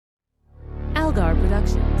Algar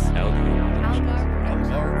Productions.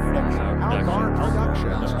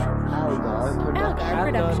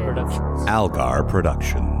 Algar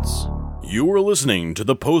Productions. You are listening to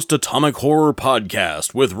the Post-Atomic Horror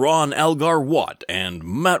Podcast with Ron Algar Watt and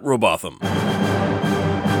Matt Robotham.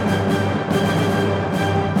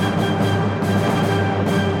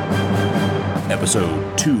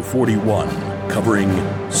 Episode 241,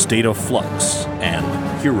 covering State of Flux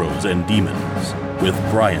and Heroes and Demons with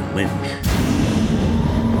Brian Lynch.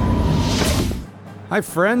 Hi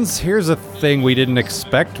friends, here's a thing we didn't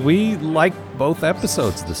expect. We liked both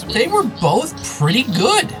episodes this week. They were both pretty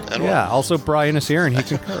good. Yeah, also Brian is here and he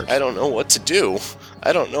concurs. I don't know what to do.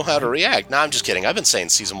 I don't know how to react. No, I'm just kidding. I've been saying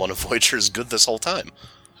season 1 of Voyager is good this whole time.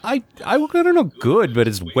 I don't know, good, but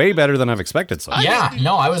it's way better than I've expected. So Yeah,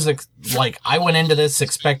 no, I was I went into this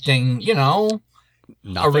expecting,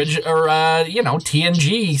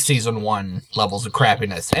 TNG season 1 levels of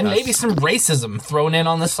crappiness and maybe some racism thrown in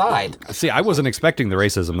on the side. See, I wasn't expecting the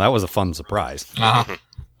racism. That was a fun surprise. Uh-huh.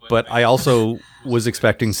 But I also was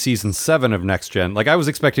expecting season 7 of Next Gen. Like, I was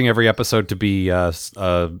expecting every episode to be a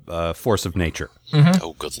force of nature. Mm-hmm.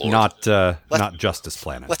 Oh, good lord. Not Justice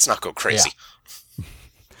Planet. Let's not go crazy. Yeah.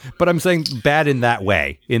 But I'm saying bad in that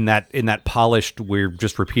way, in that polished, we're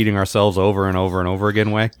just repeating ourselves over and over and over again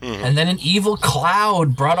way. Mm-hmm. And then an evil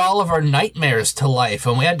cloud brought all of our nightmares to life,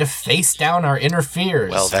 and we had to face down our inner fears.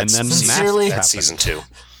 Well, that's season 2.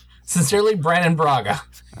 Sincerely, Brandon Braga.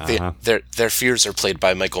 Uh-huh. Their fears are played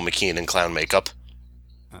by Michael McKean in clown makeup.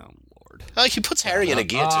 Oh, Lord. He puts Harry in a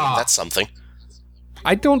guillotine. That's something.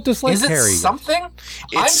 I don't dislike Is it Harry. something?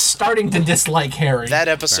 I'm starting to dislike Harry. That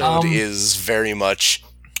episode is very much...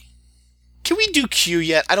 Can we do Q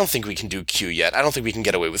yet? I don't think we can do Q yet. I don't think we can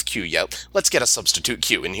get away with Q yet. Let's get a substitute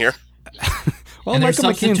Q in here. Well, and Michael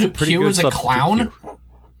McKean's a pretty Q good is a substitute clown? Q.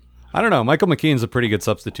 I don't know. Michael McKean's a pretty good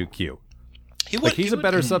substitute Q. He's a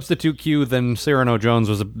better substitute Q than Cyrano Jones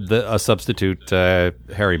was a substitute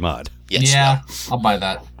Harry Mudd. Yes, yeah, I'll buy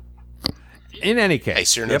that. In any case, hey,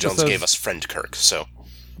 Cyrano Jones gave us Friend Kirk, so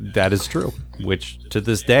that is true. Which to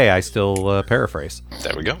this day I still paraphrase.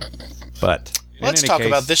 There we go. But let's talk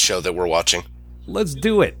about this show that we're watching. Let's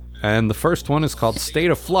do it. And the first one is called State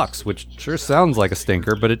of Flux, which sure sounds like a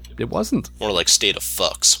stinker, but it wasn't. More like State of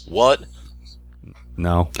Fucks. What?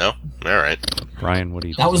 No. No? All right. Brian, what do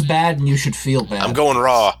you think? That was bad, and you should feel bad. I'm going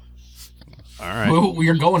raw. All right.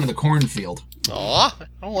 We're going to the cornfield. Aw, I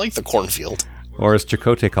don't like the cornfield. Or as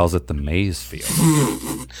Chakotay calls it, the maize field.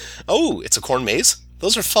 Oh, it's a corn maze?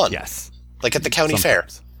 Those are fun. Yes. Like at the county fair.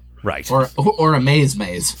 Right. Or a maze.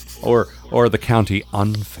 Or the county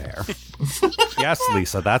unfair. Yes,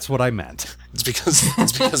 Lisa, that's what I meant. It's because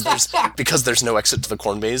there's no exit to the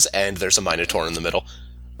corn maze and there's a minotaur in the middle.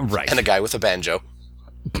 Right. And a guy with a banjo.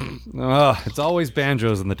 It's always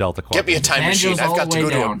banjos in the Delta Quadrant. Get me a time machine. I've got to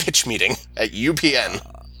go to a pitch meeting at UPN.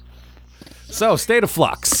 So, State of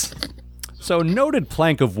Flux. So, noted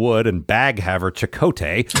plank of wood and bag haver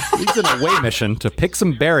Chakotay leads an away mission to pick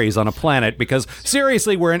some berries on a planet because,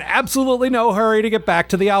 seriously, we're in absolutely no hurry to get back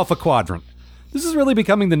to the Alpha Quadrant. This is really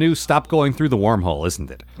becoming the new stop going through the wormhole, isn't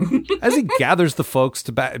it? As he gathers the folks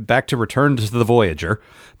back to return to the Voyager,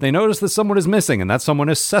 they notice that someone is missing, and that someone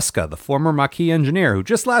is Seska, the former Maquis engineer, who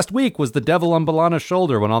just last week was the devil on B'Elanna's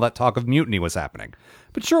shoulder when all that talk of mutiny was happening.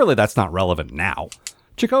 But surely that's not relevant now.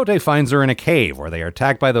 Chakotay finds her in a cave where they are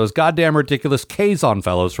attacked by those goddamn ridiculous Kazon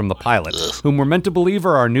fellows from the pilot, whom we're meant to believe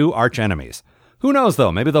are our new arch-enemies. Who knows,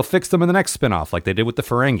 though? Maybe they'll fix them in the next spin-off like they did with the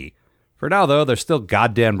Ferengi. For now, though, they're still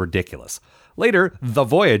goddamn ridiculous. Later, the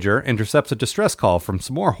Voyager intercepts a distress call from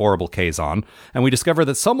some more horrible Kazon, and we discover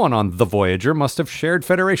that someone on the Voyager must have shared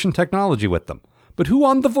Federation technology with them. But who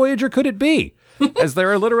on the Voyager could it be? As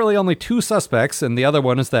there are literally only 2 suspects, and the other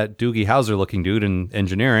one is that Doogie Howser-looking dude in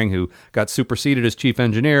engineering who got superseded as chief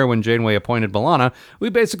engineer when Janeway appointed B'Elanna, we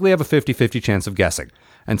basically have a 50-50 chance of guessing.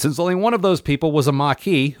 And since only one of those people was a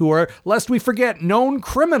Maquis, who are, lest we forget, known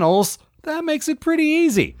criminals, that makes it pretty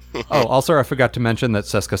easy. Oh, also, I forgot to mention that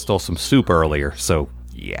Seska stole some soup earlier, so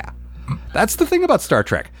yeah. That's the thing about Star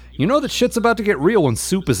Trek. You know that shit's about to get real when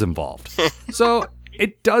soup is involved. So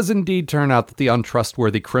it does indeed turn out that the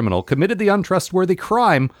untrustworthy criminal committed the untrustworthy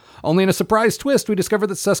crime, only in a surprise twist we discover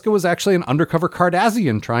that Seska was actually an undercover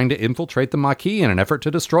Cardassian trying to infiltrate the Maquis in an effort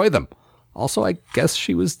to destroy them. Also, I guess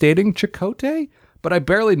she was dating Chakotay? But I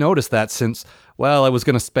barely noticed that since, well, I was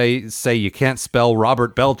going to say you can't spell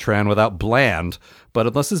Robert Beltran without Bland, but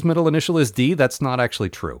unless his middle initial is D, that's not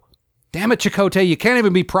actually true. Damn it, Chakotay, you can't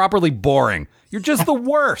even be properly boring. You're just the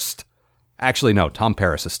worst. Actually, no, Tom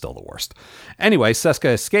Paris is still the worst. Anyway,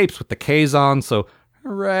 Seska escapes with the Kazon, so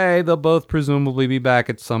Hooray, they'll both presumably be back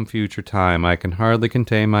at some future time. I can hardly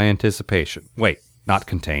contain my anticipation. Wait, not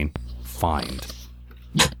contain. Find.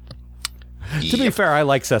 To be fair, I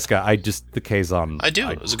like Seska. The Kazon. I do.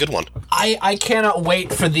 It was a good one. I cannot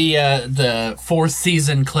wait for the fourth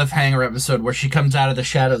season cliffhanger episode where she comes out of the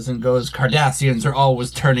shadows and goes, Cardassians are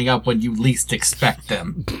always turning up when you least expect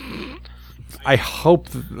them. I hope,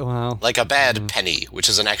 well... Like a bad penny, which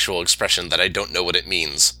is an actual expression that I don't know what it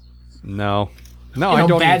means. No, I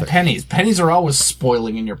don't bad either. pennies. Pennies are always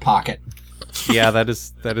spoiling in your pocket. Yeah, that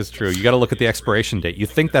is true. You got to look at the expiration date. You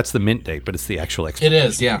think that's the mint date, but it's the actual expiration. It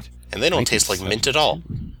is, yeah. And they don't taste like mint at all.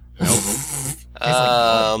 Okay,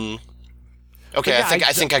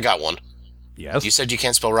 I think I got one. Yes? You said you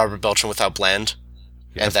can't spell Robert Beltran without bland,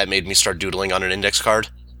 and that made me start doodling on an index card.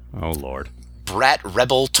 Oh, Lord. Brat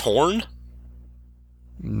Rebel Torn?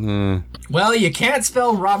 Well, you can't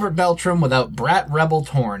spell Robert Beltram without Brat Rebel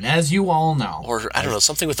Torn, as you all know. Or, I don't know,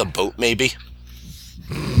 something with a boat, maybe?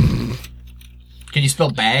 Can you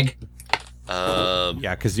spell bag?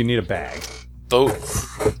 Yeah, because you need a bag. Boat.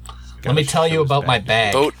 Let me tell you about my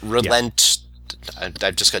bag. Boat relent. Yeah.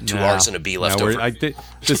 I've just got two R's and a B left over.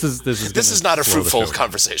 This is not a fruitful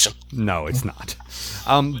conversation. No, it's not.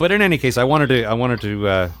 But in any case, I wanted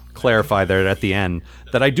to clarify there at the end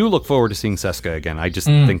that I do look forward to seeing Seska again. I just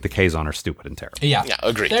think the Kazon are stupid and terrible. Yeah,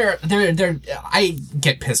 agreed. They're. I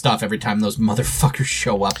get pissed off every time those motherfuckers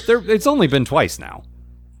show up. It's only been twice now,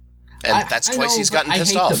 and that's twice he's gotten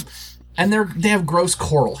pissed off. And they have gross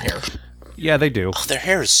coral hair. Yeah, they do. Oh, their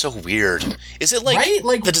hair is so weird. Is it like, right?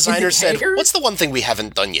 Like the designer said, hair? what's the one thing we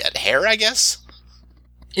haven't done yet? Hair, I guess?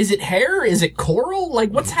 Is it hair? Is it coral? Like,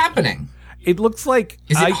 what's happening? It looks like...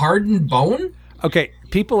 Is it hardened bone? Okay,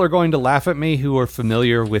 people are going to laugh at me who are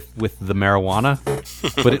familiar with the marijuana,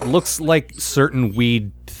 but it looks like certain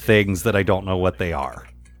weed things that I don't know what they are.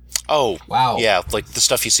 Oh, wow. Yeah, like the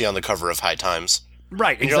stuff you see on the cover of High Times.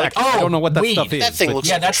 Right, and exactly. I don't know what that stuff is. That thing looks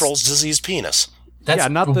like a troll's diseased penis.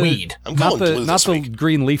 That's not the weed. I'm going blue not this the week.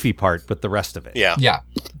 green leafy part, but the rest of it. Yeah.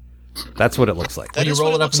 That's what it looks like. When you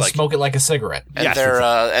roll it up and smoke it like a cigarette. And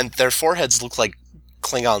and their foreheads look like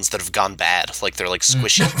Klingons that have gone bad, like they're like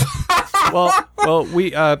squishy. well,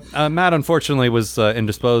 we Matt unfortunately was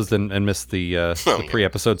indisposed and missed the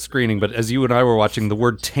pre-episode screening. But as you and I were watching, the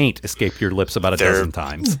word "taint" escaped your lips about a dozen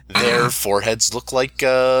times. Their foreheads look like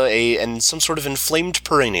some sort of inflamed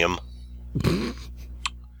perineum.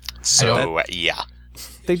 So yeah,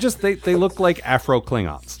 they look like Afro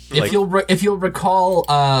Klingons. If you'll recall,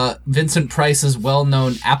 Vincent Price's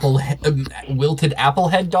well-known wilted apple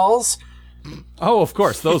head dolls. Oh, of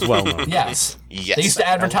course, those well-known. Yes. They used to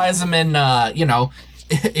advertise them in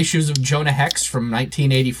issues of Jonah Hex from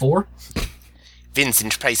 1984.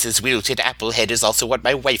 Vincent Price's wilted apple head is also what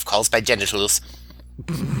my wife calls my genitals.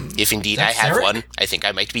 If indeed I have Eric? one, I think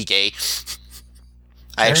I might be gay.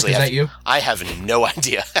 Eric, is that you? I have no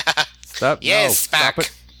idea. Stop. Yes, no, Spock. Stop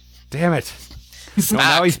it. Damn it. Spock, no,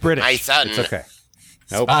 now he's British. my son. It's okay.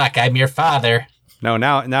 Nope. Spock, I'm your father. No,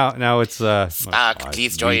 now it's Spock,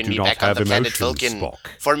 please join me back on the planet Vulcan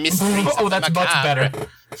for mysteries. Oh, that's much better.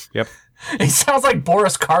 Yep. He sounds like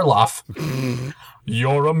Boris Karloff.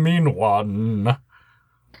 You're a mean one,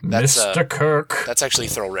 Mr. Kirk. That's actually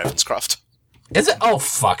Thurl Ravenscroft. Is it? Oh,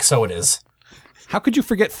 fuck, so it is. How could you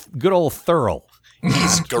forget good old Thurl?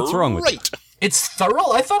 He's What's wrong with you? It's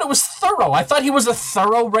thorough? I thought it was thorough. I thought he was a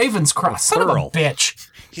thorough Ravenscroft. Son of a bitch.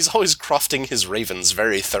 He's always crofting his ravens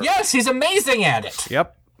very thoroughly. Yes, he's amazing at it.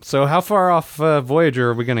 Yep. So how far off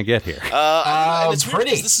Voyager are we going to get here? And it's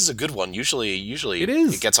pretty. Weird 'cause this is a good one. Usually it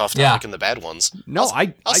is. It gets off topic in the bad ones. No,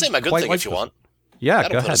 I'll say my good thing if you want. Yeah,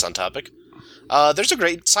 That'll go put ahead. us on topic. There's a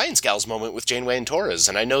great Science Gals moment with Janeway and Torres,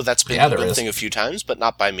 and I know that's been a good thing a few times, but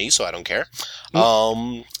not by me, so I don't care.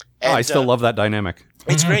 I still love that dynamic.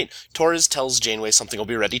 It's great. Torres tells Janeway something will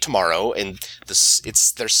be ready tomorrow, and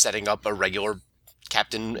they're setting up a regular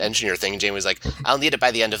captain engineer thing, and Janeway's like, I'll need it by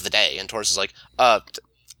the end of the day. And Torres is like,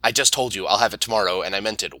 I just told you I'll have it tomorrow, and I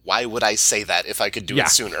meant it. Why would I say that if I could do it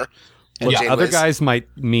sooner? And other guys might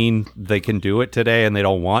mean they can do it today and they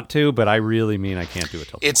don't want to, but I really mean I can't do it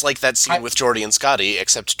till tomorrow. It's like that scene with Geordi and Scotty,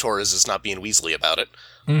 except Torres is not being Weasley about it.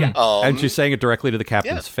 Yeah. And she's saying it directly to the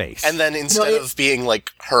captain's face. And then instead of being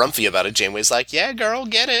like harumphy about it, Janeway's like, yeah, girl,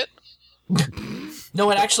 get it.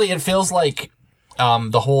 No, it feels like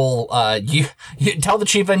the whole you tell the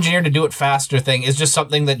chief engineer to do it faster thing is just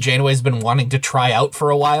something that Janeway's been wanting to try out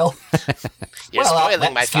for a while. You're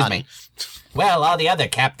spoiling my excuse fun. me. Well, all the other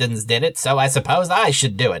captains did it, so I suppose I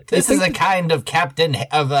should do it. This is a kind of captain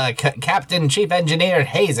chief engineer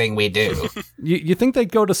hazing we do. You think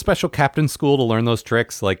they'd go to special captain school to learn those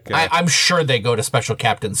tricks? Like I'm sure they go to special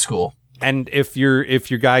captain school. And if your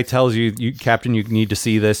guy tells you, Captain, you need to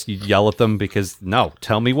see this, you yell at them because, no,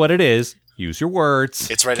 tell me what it is. Use your words.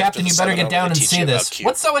 It's right Captain, you better get down and see this.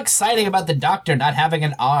 What's so exciting about the Doctor not having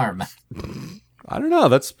an arm? I don't know.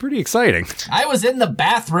 That's pretty exciting. I was in the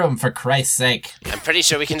bathroom, for Christ's sake. I'm pretty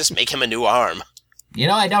sure we can just make him a new arm. You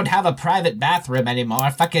know, I don't have a private bathroom anymore.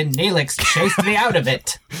 Fucking Neelix chased me out of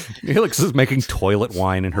it. Neelix is making toilet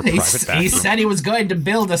wine in her private bathroom. He said he was going to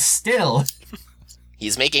build a still.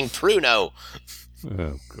 He's making Pruno.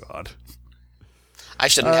 Oh, God. I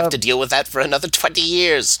shouldn't have to deal with that for another 20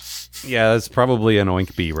 years. Yeah, that's probably an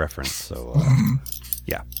Oink Bee reference, so,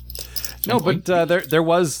 yeah. No, but there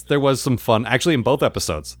was some fun. Actually, in both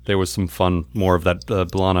episodes, there was some fun, more of that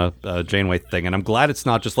B'Elanna Janeway thing, and I'm glad it's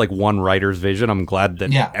not just like one writer's vision. I'm glad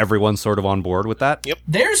that everyone's sort of on board with that. Yep.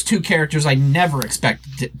 There's two characters I never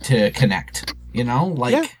expected to connect, you know?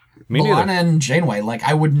 Like, B'Elanna and Janeway. Like,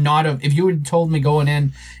 I would not have, if you had told me going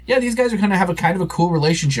in, yeah, these guys are going to have a kind of a cool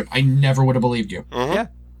relationship, I never would have believed you. Mm-hmm. Yeah.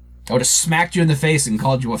 I would have smacked you in the face and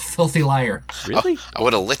called you a filthy liar. Really? I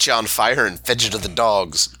would have lit you on fire and fed you to the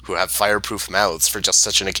dogs, who have fireproof mouths for just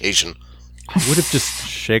such an occasion. I would have just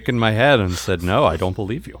shaken my head and said, no, I don't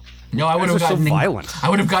believe you. No, I would have gotten so violent. I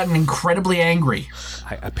would have gotten incredibly angry.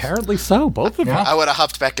 Apparently so, both of them. I would have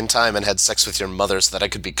hopped back in time and had sex with your mother so that I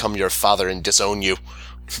could become your father and disown you.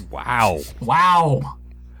 Wow. Wow.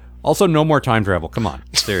 Also, no more time travel. Come on.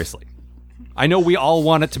 Seriously. I know we all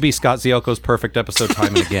want it to be Scott Zioko's perfect episode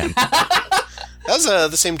time and again. That was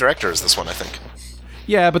the same director as this one, I think.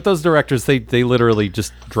 Yeah, but those directors, they literally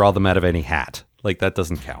just draw them out of any hat. Like, that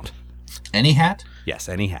doesn't count. Any hat? Yes,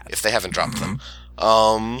 any hat. If they haven't dropped them.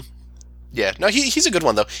 Yeah, no, he's a good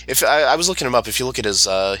one, though. If I was looking him up, if you look at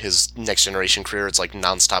his Next Generation career, it's like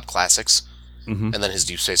non-stop classics. Mm-hmm. And then his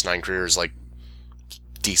Deep Space Nine career is like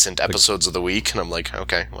decent episodes of the week. And I'm like,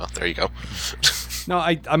 okay, well, there you go. No,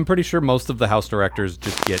 I'm pretty sure most of the house directors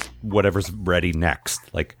just get whatever's ready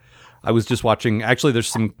next. Like, I was just watching... Actually, there's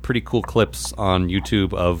some pretty cool clips on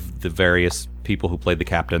YouTube of the various people who played the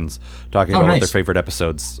captains talking about what their favorite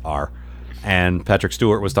episodes are. And Patrick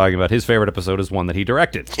Stewart was talking about his favorite episode is one that he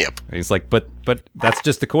directed. Yep. And he's like, but that's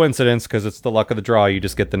just a coincidence because it's the luck of the draw. You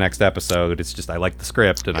just get the next episode. It's just I like the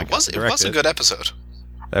script and I got to direct it. It was a good episode.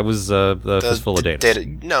 That was the Fistful of Data.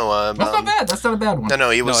 No, that's not bad. That's not a bad one.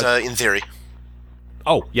 No, it was In Theory.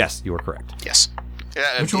 Oh, yes, you were correct. Yes.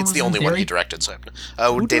 Which one it's was the only In one Theory? he directed. So,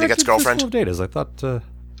 Who Data Gets directed Girlfriend. Fistful of Datas? I thought...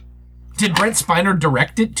 Did Brent Spiner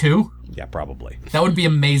direct it too? Yeah, probably. That would be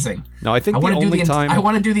amazing. No, I think the only time... I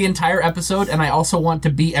want to do the entire episode, and I also want to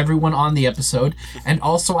be everyone on the episode, and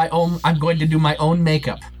also I'm going to do my own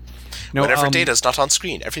makeup. No, Whenever Data's not on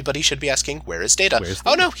screen, everybody should be asking, where is Data?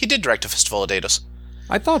 Oh no, he did direct a Fistful of Datas.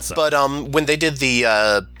 I thought so. But when they did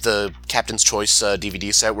the Captain's Choice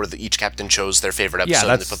DVD set, where each captain chose their favorite episode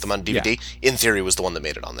and they put them on DVD, In Theory was the one that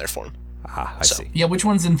made it on there for him. Ah, I see. Yeah, which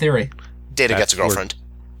one's In Theory? Data Gets a Girlfriend.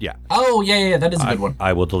 Yeah. Oh, yeah, that is a good one.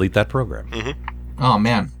 I will delete that program. Mm-hmm. Oh,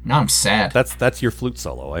 man. Now I'm sad. That's your flute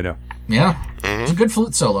solo, I know. Yeah. Mm-hmm. It's a good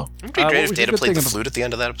flute solo. It would be great if Data played the flute at the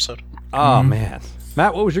end of that episode. Oh, man.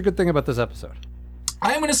 Matt, what was your good thing about this episode?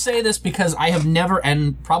 I'm going to say this because I have never,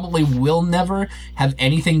 and probably will never, have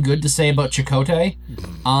anything good to say about Chakotay.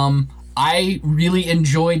 I really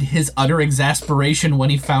enjoyed his utter exasperation when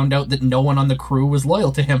he found out that no one on the crew was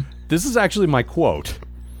loyal to him. This is actually my quote.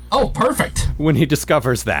 Oh, perfect. When he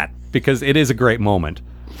discovers that, because it is a great moment,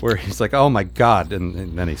 where he's like, oh my god,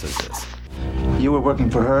 and then he says this. You were working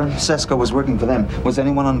for her, Sesko was working for them. Was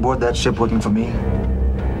anyone on board that ship working for me?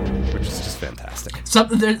 Which is just fantastic.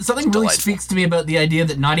 Something really speaks to me about the idea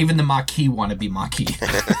that not even the Maquis want to be Maquis.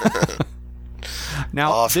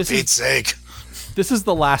 Now, for Pete's sake. This is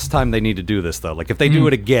the last time they need to do this, though. Like, if they do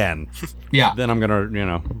it again, then I'm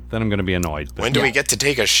gonna be annoyed. But, when do we get to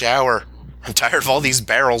take a shower? I'm tired of all these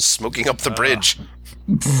barrels smoking up the bridge.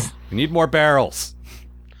 We need more barrels.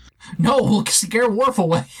 No, we'll scare Worf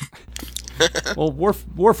away. Well,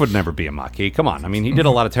 Worf would never be a Maquis. Come on. I mean, he did a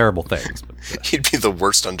lot of terrible things. But, He'd be the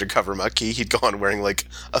worst undercover Maquis. He'd go on wearing, like,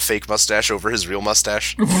 a fake mustache over his real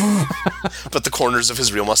mustache. But the corners of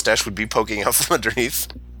his real mustache would be poking out from underneath.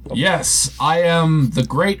 Yes, I am the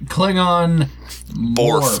great Klingon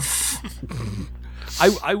Borf.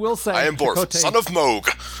 I will say... I am Borf, Chakotay, son of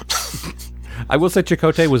Moog. I will say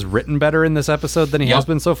Chakotay was written better in this episode than he has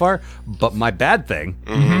been so far, but my bad thing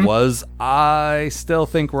was I still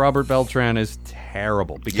think Robert Beltran is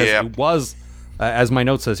terrible, because it was, as my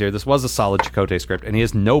note says here, this was a solid Chakotay script, and he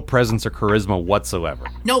has no presence or charisma whatsoever.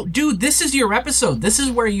 No, dude, this is your episode. This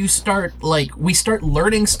is where you start, we start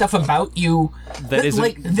learning stuff about you.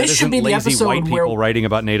 This should be the episode white people writing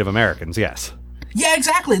about Native Americans, yes. Yeah,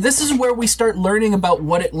 exactly. This is where we start learning about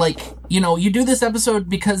what it like. You do this episode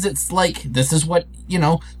because it's like this is what he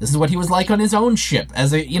was like on his own ship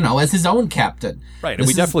as as his own captain. Right, and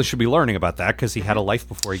we definitely should be learning about that because he had a life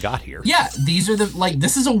before he got here. Yeah, these are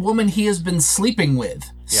this is a woman he has been sleeping with.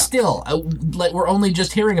 Yeah. Still, we're only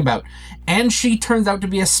just hearing about, and she turns out to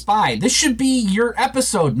be a spy. This should be your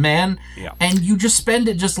episode, man. Yeah, and you just spend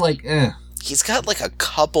it just like. He's got like a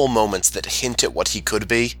couple moments that hint at what he could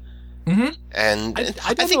be. Mm-hmm. And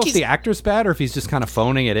I don't know if the actor's bad or if he's just kind of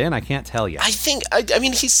phoning it in. I can't tell you. I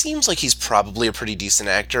mean, he seems like he's probably a pretty decent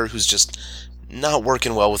actor who's just not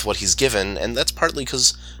working well with what he's given, and that's partly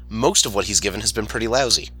because most of what he's given has been pretty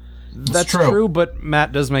lousy. That's true, but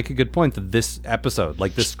Matt does make a good point that this episode,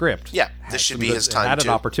 like this script, this should be his time. Had an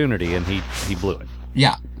opportunity, and he blew it.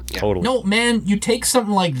 Yeah. Totally. No, man, you take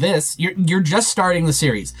something like this. You're just starting the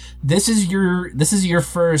series. This is your first this is your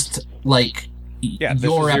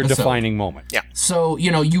your episode. Defining moment. Yeah. So,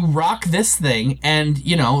 you rock this thing, and,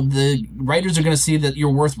 the writers are going to see that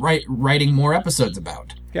you're worth writing more episodes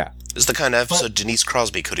about. Yeah. This is the kind of episode Denise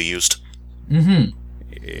Crosby could have used. Mm-hmm.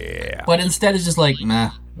 Yeah. But instead it's just like,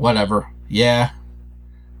 nah, whatever. Yeah.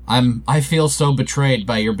 I feel so betrayed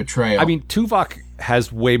by your betrayal. I mean, Tuvok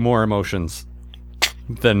has way more emotions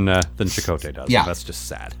than Chakotay does. Yeah. That's just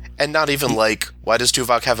sad. And not even why does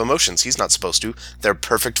Tuvok have emotions? He's not supposed to. They're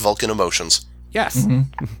perfect Vulcan emotions. Yes.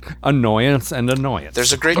 Mm-hmm. Annoyance and annoyance.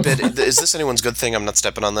 There's a great bit. Is this anyone's good thing? I'm not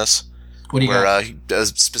stepping on this. What do you got?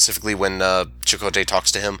 Specifically when Chakotay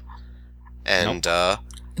talks to him. And,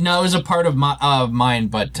 No, it was a part of mine,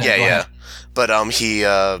 but... Go ahead. But,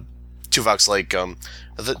 Tuvok's like,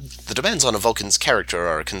 the demands on a Vulcan's character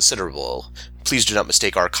are considerable. Please do not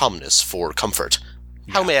mistake our calmness for comfort.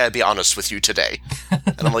 How may I be honest with you today?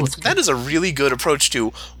 And I'm like, that is a really good approach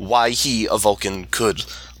to why he, a Vulcan, could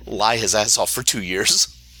lie his ass off for 2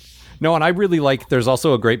 years. No, and I really like, there's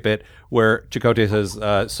also a great bit where Chakotay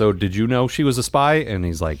says, so did you know she was a spy? And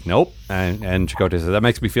he's like, nope. And Chakotay says, that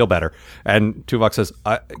makes me feel better. And Tuvok says,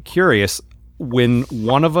 curious, when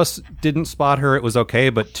one of us didn't spot her, it was okay,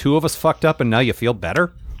 but two of us fucked up and now you feel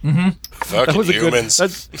better? Mm-hmm. Fucking humans.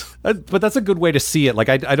 But that's a good way to see it. Like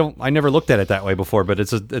I never looked at it that way before, but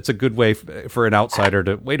it's a good way for an outsider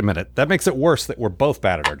to wait a minute. That makes it worse that we're both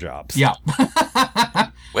bad at our jobs. Yeah.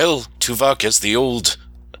 Well, Tuvok, as the old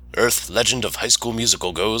Earth legend of High School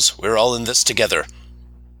Musical goes, we're all in this together.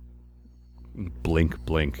 Blink,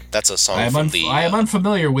 blink. That's a song I am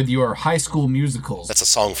unfamiliar with your High School Musicals. That's a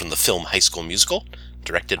song from the film High School Musical,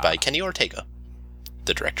 directed by Kenny Ortega,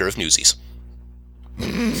 the director of Newsies.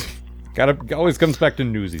 Always comes back to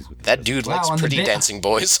Newsies. That dude likes Pretty Dancing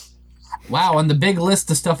Boys. Wow, on the big list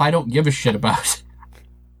of stuff I don't give a shit about.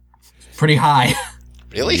 Pretty high.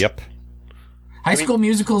 Really? Yep. High School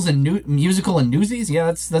Musicals and musical and Newsies? Yeah,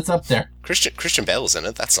 that's up there. Christian Bale's in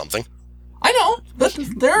it. That's something. I know, but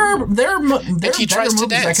there are he tries to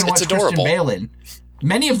dance. I can watch It's adorable. Christian Bale in.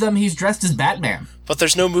 Many of them he's dressed as Batman. But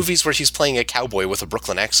there's no movies where he's playing a cowboy with a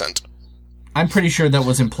Brooklyn accent. I'm pretty sure that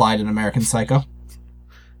was implied in American Psycho.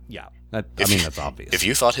 Yeah, that's obvious. If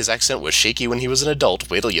you thought his accent was shaky when he was an adult,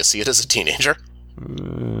 wait till you see it as a teenager.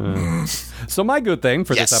 So my good thing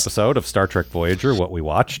for this episode of Star Trek Voyager, what we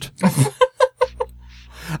watched...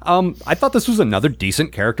 I thought this was another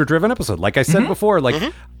decent character-driven episode. Like I said before,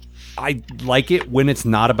 I like it when it's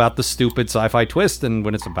not about the stupid sci-fi twist and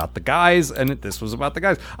when it's about the guys, and this was about the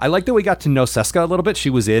guys. I like that we got to know Seska a little bit. She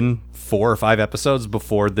was in 4 or 5 episodes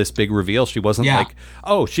before this big reveal. She wasn't like,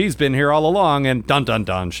 oh, she's been here all along, and dun dun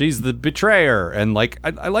dun, she's the betrayer. And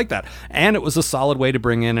I like that. And it was a solid way to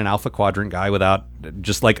bring in an Alpha Quadrant guy without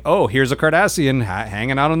just like, oh, here's a Cardassian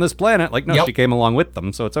hanging out on this planet. Like, no, she came along with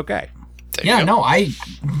them, so it's okay.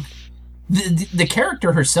 The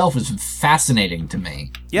character herself is fascinating to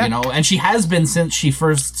me. Yeah. And she has been since she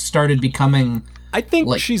first started becoming... I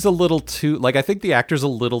think she's a little too... I think the actor's a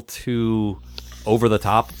little too over the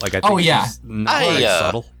top. I think she's not very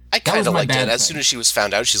subtle. I kind of liked it. As soon as she was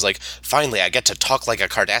found out, she's like, finally, I get to talk like a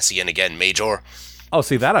Cardassian again, Major. Oh,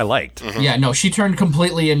 see, that I liked. Mm-hmm. Yeah, no, she turned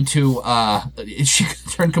completely into...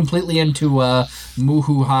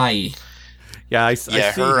 Muhu-hai. Yeah, I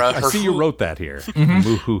see you wrote that here.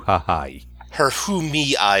 Muhu-hai. Her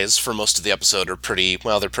who-me eyes for most of the episode are pretty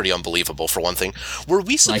unbelievable, for one thing. Were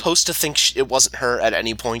we supposed to think it wasn't her at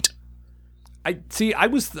any point?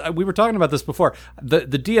 We were talking about this before. The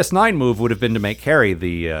DS9 move would have been to make Carrie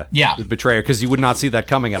the betrayer, because you would not see that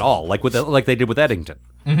coming at all, like they did with Eddington.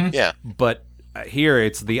 Mm-hmm. Yeah. But here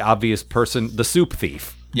it's the obvious person, the soup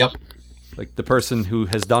thief. Yep. Like the person who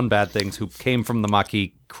has done bad things, who came from the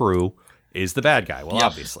Maquis crew, is the bad guy. Well,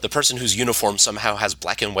 obviously. The person whose uniform somehow has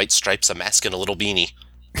black and white stripes, a mask, and a little beanie.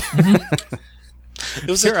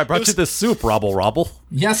 Here, I brought you this soup, Robble Robble.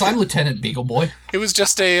 Yes, I'm Lieutenant Beagle Boy. It was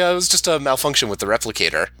just a malfunction with the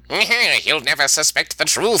replicator. He'll never suspect the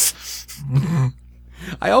truth.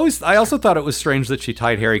 I also thought it was strange that she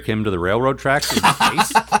tied Harry Kim to the railroad tracks in the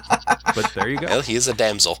face. But there you go. Well, he is a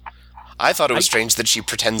damsel. I thought it was strange that she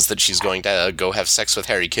pretends that she's going to go have sex with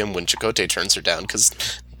Harry Kim when Chakotay turns her down, because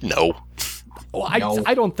no. Well, No.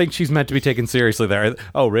 I don't think she's meant to be taken seriously there.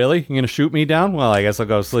 Oh, really? You're going to shoot me down? Well, I guess I'll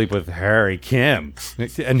go sleep with Harry Kim.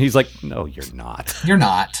 And he's like, no, you're not. You're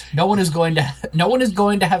not. No one is going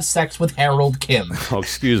to have sex with Harold Kim. Oh,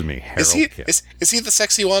 excuse me, Harold Kim. Is he the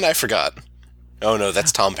sexy one? I forgot. Oh, no,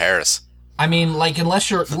 that's Tom Paris. I mean, like, unless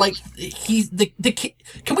you're, like, he's the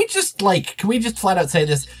can we just flat out say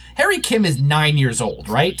this? Harry Kim is 9 years old,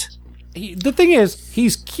 right? The thing is,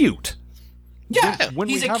 he's cute. Yeah, When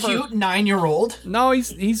he's we a have cute 9-year-old. No,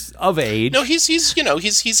 he's of age. No, he's a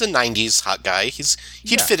 90s hot guy.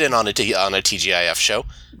 He'd fit in on a TGIF show.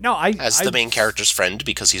 No, as the main character's friend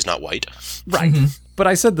because he's not white. Right. But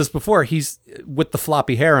I said this before, he's, with the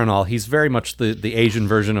floppy hair and all, he's very much the Asian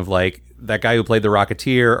version of, like, that guy who played the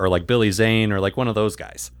Rocketeer, or, like, Billy Zane, or, like, one of those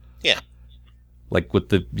guys. Yeah. Like, with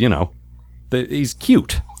he's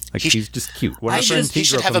cute. Like, he's just cute. He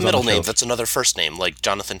should have a middle name that's another first name, like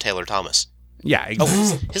Jonathan Taylor Thomas. Yeah.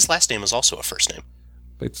 Oh, his last name is also a first name.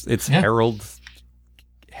 It's Harold.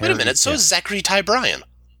 Wait a minute, so is Zachary Ty Bryan.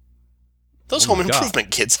 Those Home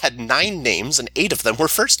Improvement kids had 9 names, and 8 of them were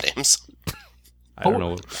first names. I don't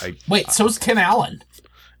know. Wait, so is Tim Allen.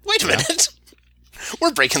 Wait a minute.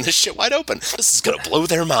 We're breaking this shit wide open. This is going to blow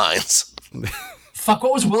their minds. Fuck,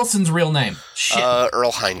 what was Wilson's real name? Shit.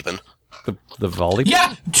 Earl Hindman. The volleyball?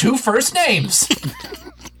 Yeah, 2 first names.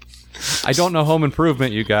 I don't know Home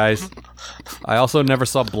Improvement, you guys. I also never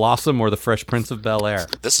saw Blossom or The Fresh Prince of Bel-Air.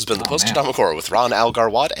 This has been the Post-Atomic with Ron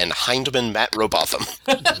Algarwad and Hindman Matt Robotham.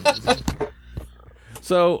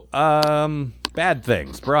 So, bad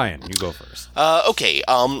things. Brian, you go first. Okay,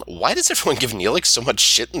 why does everyone give Neelix so much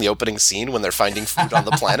shit in the opening scene when they're finding food on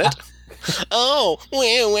the planet? Oh,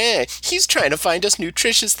 he's trying to find us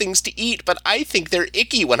nutritious things to eat, but I think they're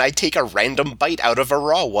icky when I take a random bite out of a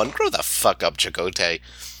raw one. Grow the fuck up, Chakotay.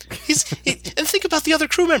 And think about the other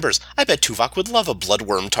crew members. I bet Tuvok would love a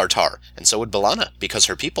bloodworm tartare, and so would B'Elanna, because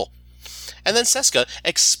her people. And then Seska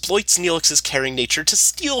exploits Neelix's caring nature to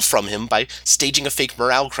steal from him by staging a fake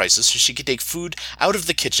morale crisis so she could take food out of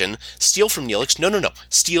the kitchen, steal from Neelix. No.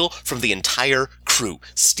 Steal from the entire crew.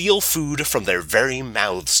 Steal food from their very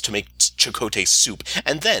mouths to make Chakotay soup.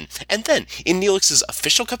 And then, in Neelix's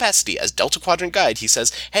official capacity as Delta Quadrant guide, he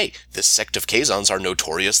says, hey, this sect of Kazons are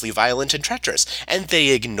notoriously violent and treacherous. And they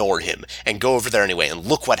ignore him and go over there anyway, and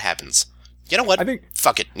look what happens. You know what?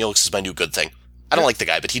 Fuck it. Neelix is my new good thing. I don't like the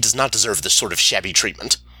guy, but he does not deserve this sort of shabby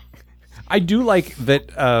treatment. I do like that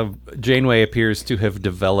Janeway appears to have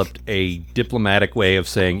developed a diplomatic way of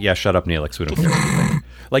saying, yeah, shut up, Neelix, we don't care what you think.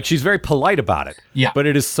 Like, she's very polite about it. Yeah. But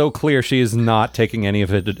it is so clear she is not taking any of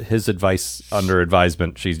his advice under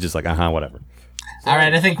advisement. She's just like, whatever. All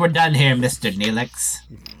right, I think we're done here, Mr. Neelix.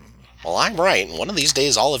 Well, I'm right. One of these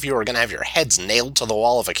days, all of you are going to have your heads nailed to the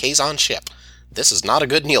wall of a Kazon ship. This is not a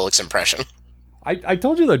good Neelix impression. I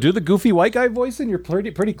told you though, do the goofy white guy voice, and you're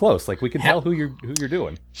pretty close. Like we can tell who you're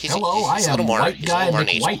doing. Hello, I am white guy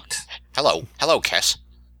McWhite. Hello, Kess.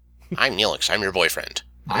 I'm Neelix. I'm your boyfriend.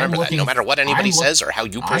 Remember that. No matter what anybody says or how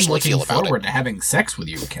you personally feel about it. I'm looking forward to having sex with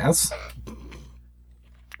you, Kess.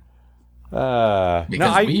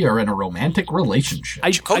 Because we are in a romantic relationship.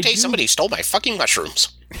 Chakotay, somebody stole my fucking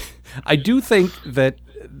mushrooms. I do think that,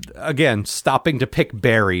 again, stopping to pick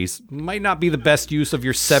berries might not be the best use of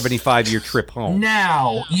your 75-year trip home.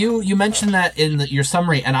 Now, you mentioned that in your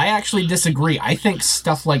summary, and I actually disagree. I think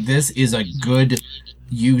stuff like this is a good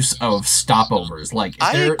use of stopovers. Like,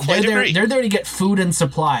 they're there to get food and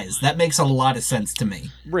supplies. That makes a lot of sense to me.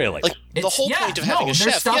 Really? Like, the whole point of having a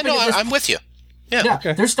chef. Yeah, no, I'm with you. Yeah,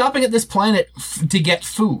 okay. They're stopping at this planet to get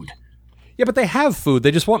food. Yeah, but they have food.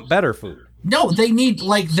 They just want better food. No, they need,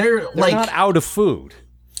 they're not out of food.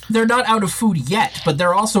 They're not out of food yet, but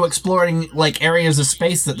they're also exploring, areas of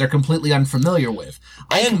space that they're completely unfamiliar with.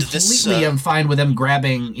 I completely am fine with them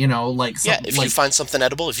grabbing, if you find something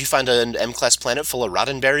edible, if you find an M-class planet full of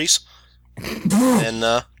rotten berries, then,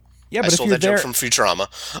 I stole that joke from Futurama.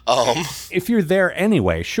 If you're there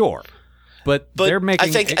anyway, sure. But they're making...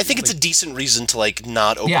 I think it's a decent reason to,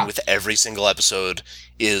 not open with every single episode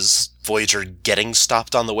is Voyager getting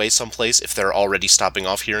stopped on the way someplace if they're already stopping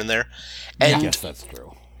off here and there. And yes, that's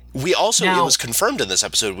true. We also, it was confirmed in this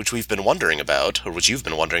episode, which we've been wondering about, or which you've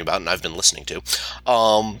been wondering about and I've been listening to,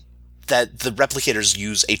 that the replicators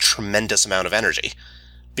use a tremendous amount of energy.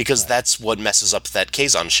 Because that's what messes up that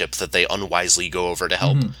Kazon ship that they unwisely go over to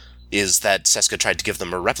help, is that Seska tried to give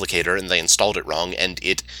them a replicator and they installed it wrong, and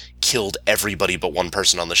it killed everybody but one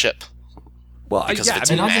person on the ship. Well, Because yeah, of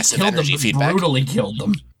its I mean, Not just massive killed them, energy but feedback. brutally killed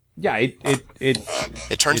them. yeah,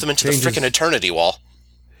 It turned them into changes- the frickin' eternity wall.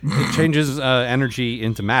 it changes energy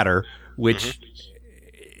into matter, which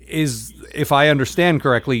is, if I understand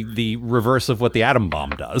correctly, the reverse of what the atom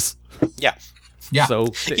bomb does. Yeah. Yeah. So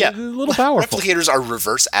Yeah. it's a little powerful. Replicators are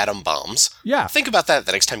reverse atom bombs. Yeah. Think about that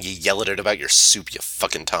the next time you yell at it about your soup, you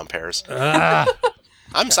fucking Tom Paris.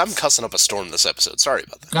 I'm cussing up a storm this episode. Sorry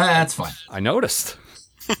about that. That's fine. I noticed.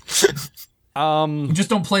 Just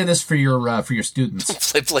don't play this for your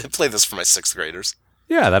students. Play this for my 6th graders.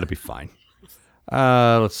 Yeah, that'd be fine.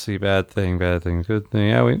 Let's see. Bad thing, good thing.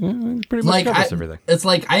 Yeah, we pretty much covers everything. It's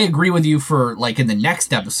like I agree with you for like in the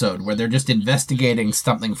next episode where they're just investigating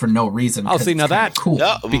something for no reason. Oh, 'cause see, it's now kinda that- cool.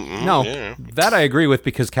 Yeah, That I agree with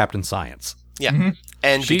because Captain Science. yeah.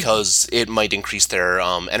 And because it might increase their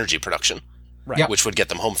energy production, Right. Yep. which would get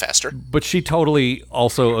them home faster. But she totally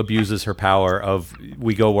also abuses her power of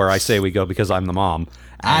we go where I say we go because I'm the mom.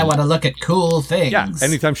 I want to look at cool things. Yeah,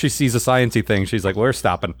 anytime she sees a sciencey thing, she's like, we're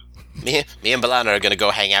stopping. Me and Balana are going to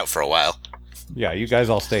go hang out for a while. Yeah, you guys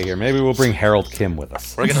all stay here. Maybe we'll bring Harold Kim with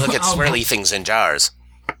us. We're going to look at Oh, swirly things in jars.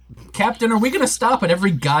 Captain, are we going to stop at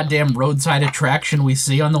every goddamn roadside attraction we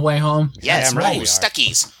see on the way home? Yes, Damn right right. we are.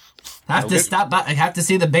 Stuckies. Have to stop by. I have to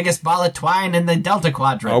see the biggest ball of twine in the Delta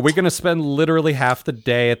Quadrant. Are we going to spend literally half the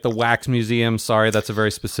day at the Wax Museum? Sorry, that's a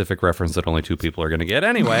very specific reference that only 2 people are going to get.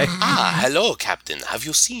 Anyway, Ah, hello, Captain. Have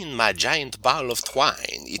you seen my giant ball of twine?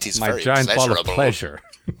 It is my very giant ball of pleasurable. pleasure.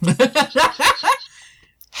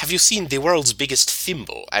 Have you seen the world's biggest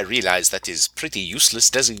thimble? I realize that is pretty useless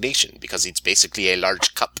designation because it's basically a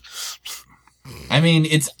large cup. I mean,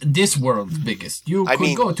 it's this world's biggest. You I could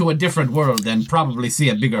mean- go to a different world and probably see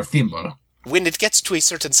a bigger thimble. When it gets to a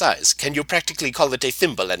certain size, can you practically call it a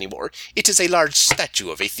thimble anymore? It is a large statue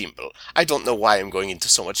of a thimble. I don't know why I'm going into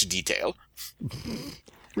so much detail.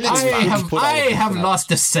 I have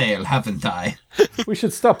lost a sale, haven't I? We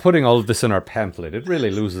should stop putting all of this in our pamphlet. It really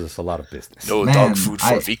loses us a lot of business. No Man, dog food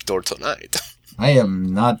for I- Victor tonight. I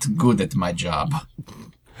am not good at my job.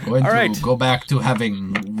 Going All to right. go back to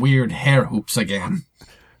having weird hair hoops again.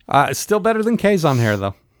 It's still better than K's on hair,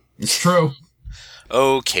 though. It's true.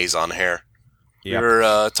 Oh, Kazon hair. Yep. We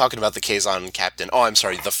were talking about the Kazon captain. Oh, I'm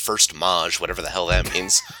sorry, the first Maj, whatever the hell that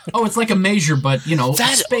means. Oh, it's like a measure, but, you know,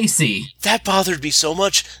 That- spacey. That bothered me so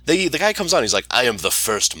much. The guy comes on, he's like, I am the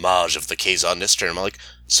first Maj of the Kazon Nister. I'm like,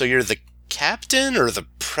 so you're the captain or the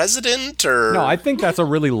president or... No, I think that's a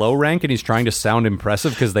really low rank, and he's trying to sound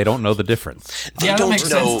impressive because they don't know the difference. They Yeah, that don't makes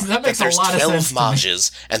know sense. That makes a there's lot of 12 sense to me.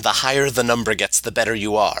 Majes, and the higher the number gets, the better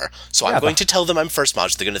you are. So Yeah, I'm going to tell them I'm first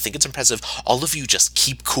Maj. They're going to think it's impressive. All of you just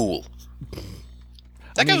keep cool.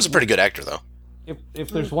 That guy was a pretty good actor, though. If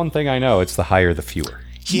there's one thing I know, it's the higher the fewer.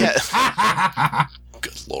 He had...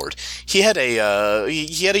 Good lord. He had a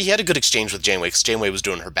he had a good exchange with Janeway, because Janeway was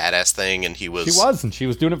doing her badass thing, and he was... She was, and she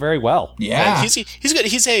was doing it very well. Yeah. And he's good.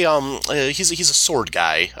 He's a sword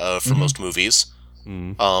guy for most movies.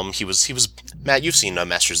 He was Matt. You've seen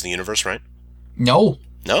Masters of the Universe, right? No.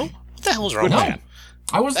 No. What the hell is wrong with No. you?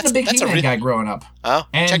 I wasn't a big that's a He-Man re- guy growing up. Oh,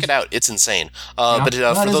 And- check it out. It's insane. Yeah, But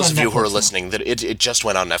that for is those on of you who are Netflix now. listening, that it just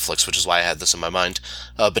went on Netflix, which is why I had this in my mind.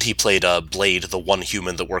 But he played Blade, the one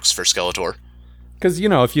human that works for Skeletor. Because, you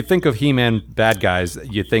know, if you think of He-Man bad guys,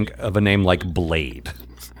 you think of a name like Blade.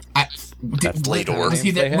 Blade Orr. Was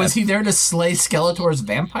he, They had. was he there to slay Skeletor's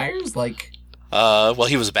vampires? Like, Well,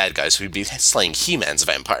 he was a bad guy, so he'd be slaying He-Man's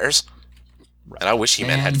vampires. And I wish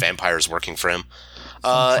He-Man had Man. vampires working for him.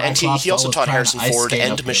 And he Cyclops also always taught trying to Harrison ice Ford skate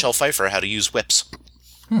and uphill. Michelle Pfeiffer how to use whips.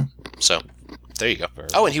 So, there you go.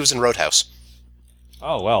 Oh, and he was in Roadhouse.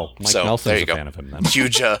 Oh, well, Mike So, there Nelson's you a go. fan of him then.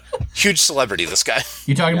 Huge celebrity, this guy.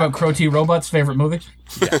 you talking about Crow T. Robot's favorite movie?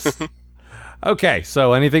 Okay,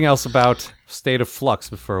 so anything else about State of Flux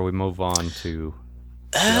before we move on to...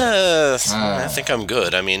 I think I'm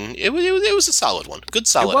good. I mean, it was a solid one. Good,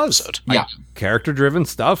 solid was. episode. Yeah. Character-driven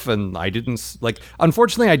stuff, and I didn't...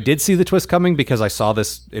 Unfortunately, I did see the twist coming because I saw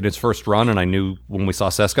this in its first run, and I knew when we saw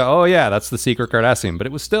Seska, oh yeah, that's the secret Cardassian, but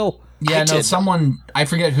it was still... Yeah, no, did. someone, I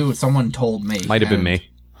forget who, someone told me. Might have been and me.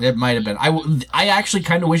 It might have been. I actually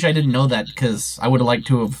kind of wish I didn't know that, because I would have liked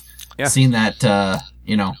to have Yeah. seen that,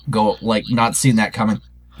 go, like, not seen that coming.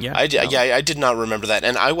 Yeah, I did not remember that.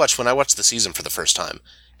 And when I watched the season for the first time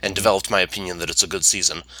and developed my opinion that it's a good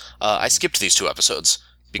season, I skipped these 2 episodes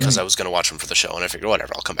because I was going to watch them for the show, and I figured,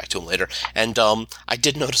 whatever, I'll come back to them later. And I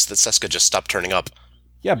did notice that Seska just stopped turning up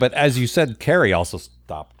Yeah, but as you said, Carrie also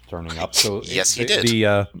stopped turning up. So Yes, he did.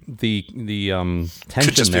 The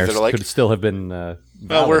tension there could still have been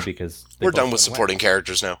valid because we're done with supporting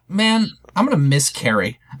characters now. Man, I'm gonna miss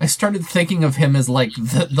Carrie. I started thinking of him as like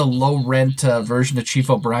the low rent version of Chief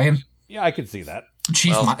O'Brien. Yeah, I could see that.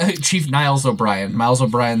 Chief Niles O'Brien, Miles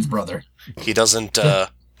O'Brien's brother. He doesn't does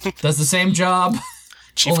the same job.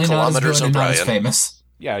 Chief only Kilometers not as good O'Brien. And not as famous.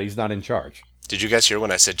 Yeah, he's not in charge. Did you guys hear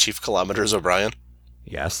when I said Chief Kilometers O'Brien?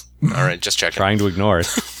 Yes. All right, just checking. Trying to ignore it.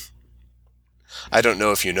 I don't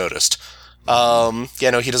know if you noticed.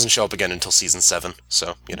 He doesn't show up again until season 7,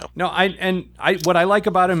 so, No, what I like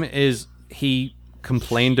about him is he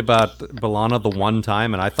complained about B'Elanna the one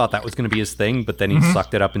time, and I thought that was going to be his thing, but then he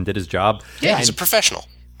sucked it up and did his job. Yeah, he's a professional.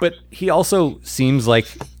 But he also seems like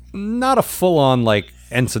not a full-on, like,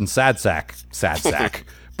 Ensign sad sack,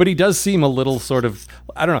 but he does seem a little sort of,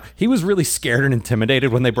 I don't know, he was really scared and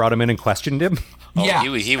intimidated when they brought him in and questioned him. Oh, yeah.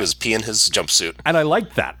 He was peeing his jumpsuit. And I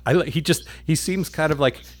liked that. He seems kind of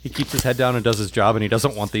like he keeps his head down and does his job, and he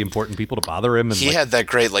doesn't want the important people to bother him. And he had that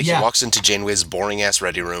great, he walks into Janeway's boring-ass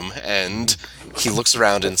ready room, and he looks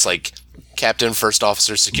around, and it's like, Captain, First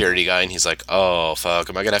Officer, Security Guy, and he's like, oh, fuck,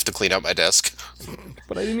 am I going to have to clean out my desk?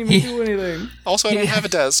 But I didn't even do anything. Also, I don't have a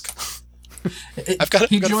desk.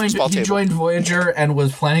 He joined Voyager and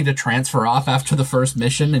was planning to transfer off after the first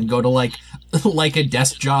mission and go to like a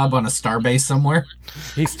desk job on a starbase somewhere.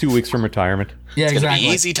 He's 2 weeks from retirement. Yeah, it's exactly. Gonna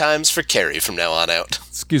be easy times for Carrie from now on out.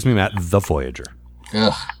 Excuse me, Matt. The Voyager.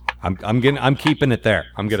 Ugh. I'm keeping it there.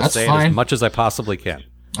 I'm gonna say it as much as I possibly can.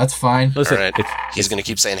 That's fine. Listen, all right. He's gonna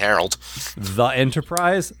keep saying Harold. The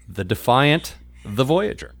Enterprise, the Defiant, the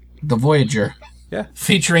Voyager. The Voyager. Yeah.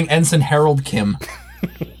 Featuring Ensign Harold Kim.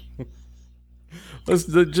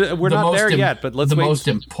 We're not there yet, but let's wait. The most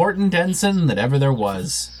important ensign that ever there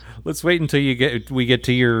was. Let's wait until we get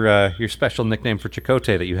to your special nickname for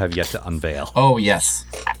Chakotay that you have yet to unveil. Oh, yes.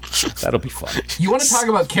 That'll be fun. You want to talk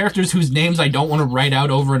about characters whose names I don't want to write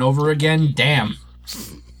out over and over again? Damn.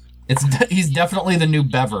 He's definitely the new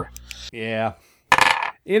Bever. Yeah.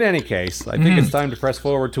 In any case, I think it's time to press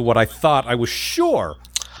forward to what I thought I was sure.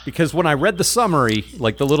 Because when I read the summary,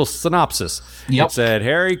 like the little synopsis, it said,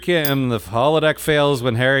 Harry Kim, the holodeck fails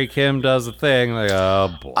when Harry Kim does a thing. Like,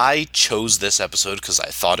 oh, boy. I chose this episode because I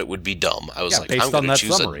thought it would be dumb. I was I'm going to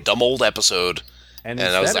choose a dumb old episode. And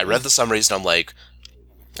I read the summaries, and I'm like,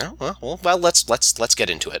 oh, well, let's get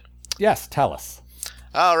into it. Yes, tell us.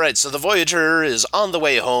 All right, so the Voyager is on the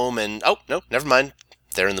way home, and, oh, no, never mind.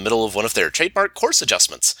 They're in the middle of one of their trademark course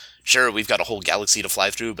adjustments. Sure, we've got a whole galaxy to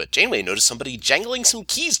fly through, but Janeway noticed somebody jangling some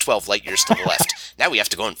keys 12 light years to the left. Now we have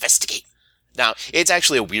to go investigate. Now, it's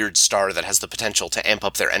actually a weird star that has the potential to amp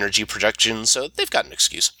up their energy production, so they've got an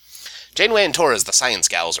excuse. Janeway and Torres, the science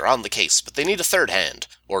gals, are on the case, but they need a third hand,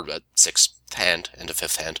 or a sixth hand and a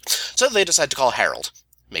fifth hand. So they decide to call Harold.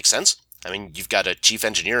 Makes sense. I mean, you've got a chief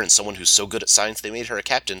engineer and someone who's so good at science they made her a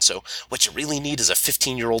captain, so what you really need is a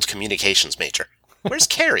 15-year-old communications major. Where's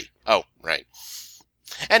Carrie? Oh, right.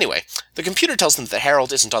 Anyway, the computer tells them that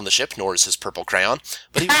Harold isn't on the ship, nor is his purple crayon,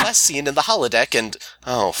 but he was last seen in the holodeck, and...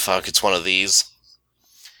 oh, fuck, it's one of these.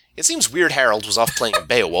 It seems weird Harold was off playing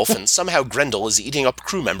Beowulf, and somehow Grendel is eating up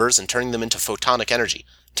crew members and turning them into photonic energy.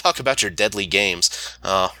 Talk about your Deadly Games.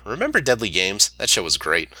 Remember Deadly Games? That show was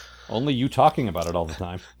great. Only you talking about it all the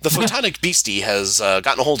time. The photonic beastie has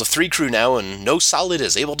gotten a hold of 3 crew now, and no solid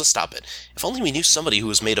is able to stop it. If only we knew somebody who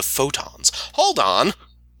was made of photons. Hold on!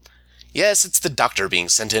 Yes, it's the Doctor being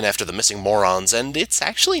sent in after the missing morons, and it's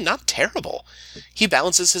actually not terrible. He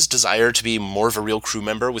balances his desire to be more of a real crew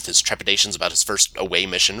member with his trepidations about his first away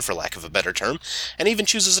mission, for lack of a better term, and even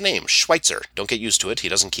chooses a name, Schweitzer. Don't get used to it, he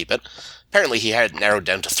doesn't keep it. Apparently he had narrowed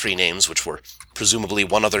down to 3 names, which were presumably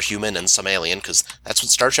one other human and some alien, because that's what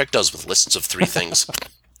Star Trek does with lists of 3 things.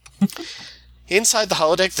 Inside the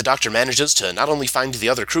holodeck, the Doctor manages to not only find the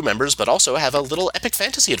other crew members, but also have a little epic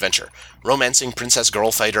fantasy adventure, romancing Princess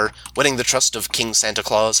Girlfighter, winning the trust of King Santa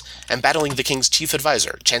Claus, and battling the King's chief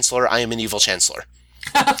advisor, Chancellor I Am an Evil Chancellor.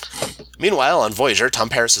 Meanwhile, on Voyager, Tom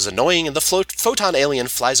Paris is annoying, and the photon alien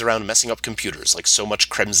flies around messing up computers like so much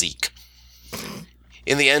Kremzik.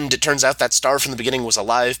 In the end, it turns out that star from the beginning was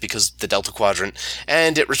alive because the Delta Quadrant,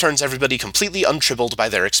 and it returns everybody completely untribbled by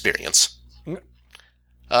their experience.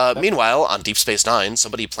 Meanwhile, on Deep Space Nine,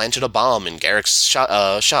 somebody planted a bomb in Garrick's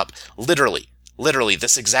shop. Literally,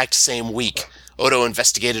 this exact same week. Odo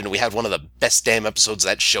investigated, and we had one of the best damn episodes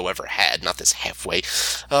that show ever had, not this halfway.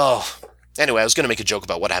 Oh. Anyway, I was going to make a joke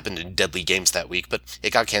about what happened in Deadly Games that week, but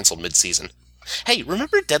it got canceled mid-season. Hey,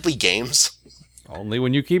 remember Deadly Games? Only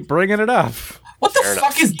when you keep bringing it up. What the Fair fuck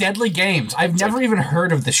enough. is Deadly Games? I've never even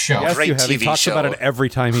heard of this show. Yes, Great you have. He TV talks show. about it every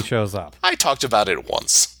time he shows up. I talked about it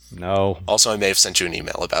once. No, Also, I may have sent you an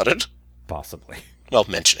email about it. possibly. Well,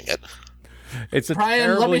 mentioning it. It's a Brian,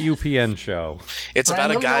 terrible let me- UPN show. It's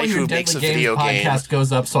Brian, about a let me know guy when your who makes a Deadly Games video game. podcast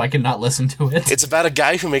goes up so I can not listen to it. It's about a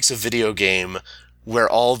guy who makes a video game where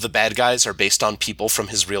all the bad guys are based on people from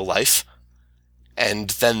his real life, and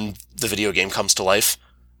then the video game comes to life.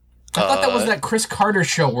 I thought that was that Chris Carter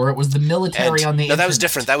show where it was the military on the no, that was internet.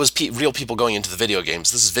 different. That was real people going into the video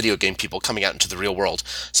games. This is video game people coming out into the real world.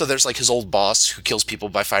 So there's like his old boss who kills people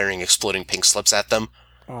by firing exploding pink slips at them.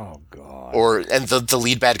 Oh God. And the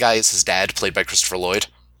lead bad guy is his dad, played by Christopher Lloyd.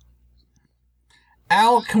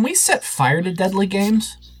 Al, can we set fire to Deadly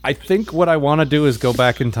Games? I think what I want to do is go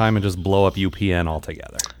back in time and just blow up UPN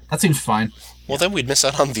altogether. That seems fine. Well, then we'd miss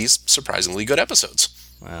out on these surprisingly good episodes.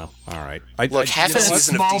 Well, all right. Look, half you a know what?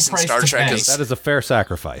 season of Small decent price Star to Trek pay. is... That is a fair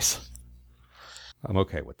sacrifice. I'm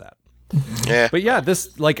okay with that. Yeah. But yeah,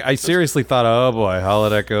 this, like, I seriously thought, oh boy,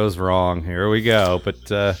 holodeck goes wrong. Here we go. But,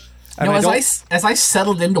 and No, I don't- as I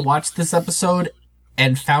settled in to watch this episode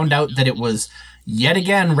and found out that it was yet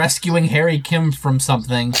again rescuing Harry Kim from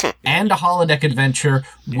something and a holodeck adventure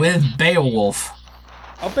with Beowulf.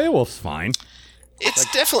 oh, Beowulf's fine. It's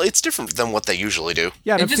different than what they usually do.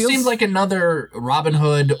 Yeah, and It just seems like another Robin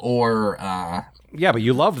Hood or yeah, but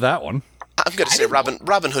you loved that one. I'm going to say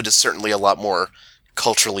Robin Hood is certainly a lot more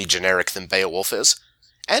culturally generic than Beowulf is.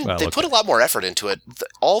 And Well, they okay. put a lot more effort into it.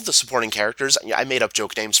 All the supporting characters, I made up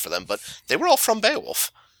joke names for them, but they were all from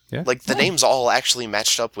Beowulf. Yeah. Like, the names all actually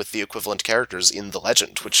matched up with the equivalent characters in the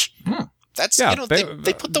legend, which, that's, Yeah,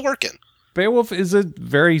 they put the work in. Beowulf is a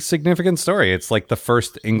very significant story. It's like the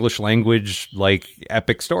first English language, like,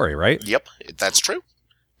 epic story, right? Yep, that's true.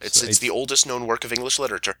 It's the oldest known work of English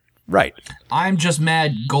literature. Right. I'm just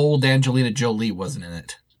mad Gold Angelina Jolie wasn't in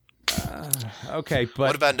it. Okay,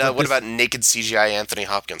 but... What about naked CGI Anthony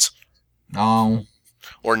Hopkins? Oh.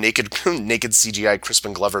 Or naked CGI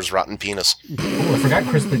Crispin Glover's rotten penis? Ooh, I forgot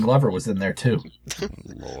Crispin Glover was in there too.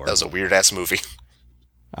 Lord. That was a weird-ass movie.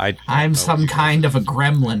 I'm some kind of a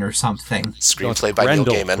gremlin or something. Screenplay by Neil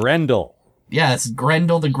Gaiman. Grendel. Yes,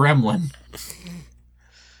 Grendel the Gremlin.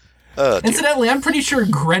 Dear. Incidentally, I'm pretty sure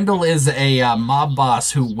Grendel is a mob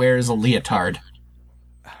boss who wears a leotard.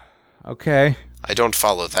 Okay. I don't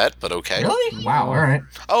follow that, but okay. Really? Wow, alright.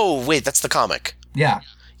 Oh, wait, that's the comic. Yeah.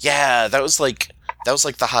 Yeah, that was like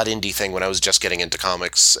the hot indie thing when I was just getting into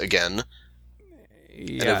comics again. And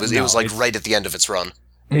Yeah, it was like right at the end of its run.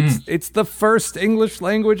 It's the first English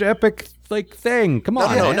language epic, like, thing. Come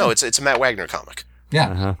on. No, it's a Matt Wagner comic.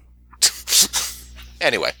 Yeah.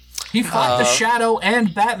 Anyway, He fought the Shadow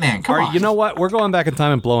and Batman. Come All right, on. you know what? We're going back in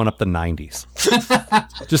time and blowing up the 90s.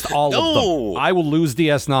 Just all of No. them. I will lose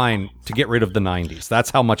DS9 to get rid of the 90s. That's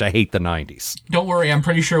how much I hate the 90s. Don't worry, I'm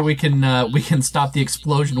pretty sure we can stop the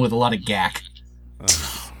explosion with a lot of gack.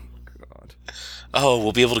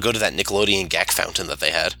 we'll be able to go to that Nickelodeon Gak fountain that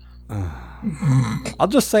they had. I'll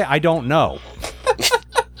just say I don't know.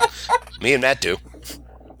 Me and Matt do.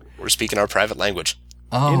 We're speaking our private language.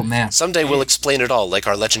 Oh, man. Someday we'll explain it all, like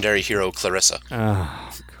our legendary hero Clarissa.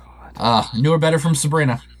 Knew her better from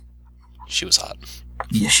Sabrina. She was hot.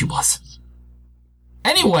 Yes, she was.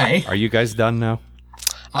 Anyway. Are you guys done now?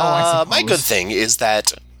 I My good thing is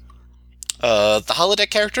that the holodeck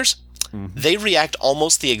characters, they react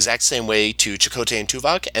almost the exact same way to Chakotay and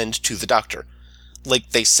Tuvok and to the Doctor.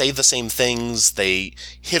 Like, they say the same things, they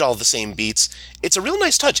hit all the same beats. It's a real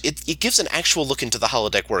nice touch. It gives an actual look into the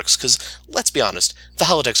holodeck works, because, let's be honest, the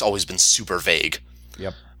holodeck's always been super vague.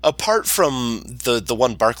 Yep. Apart from the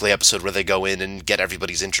one Barclay episode where they go in and get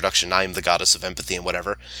everybody's introduction, I am the goddess of empathy and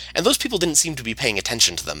whatever, and those people didn't seem to be paying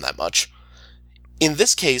attention to them that much. In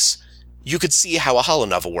this case, you could see how a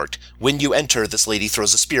holonovel worked. When you enter, this lady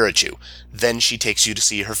throws a spear at you. Then she takes you to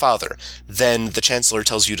see her father. Then the Chancellor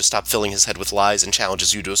tells you to stop filling his head with lies and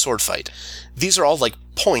challenges you to a sword fight. These are all like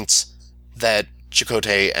points that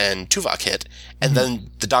Chakotay and Tuvok hit, and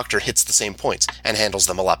then the Doctor hits the same points and handles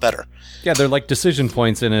them a lot better. Yeah, they're like decision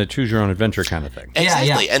points in a choose-your-own-adventure kind of thing.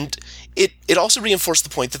 Exactly, Yeah. and it also reinforced the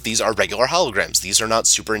point that these are regular holograms. These are not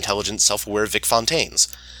super intelligent, self-aware Vic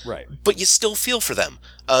Fontaines. Right. But you still feel for them.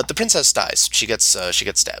 The princess dies. She gets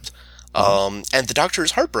stabbed. And the Doctor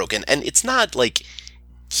is heartbroken. And it's not like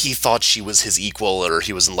he thought she was his equal or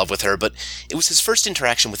he was in love with her, but it was his first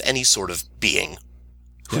interaction with any sort of being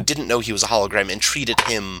who didn't know he was a hologram and treated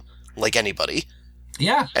him like anybody.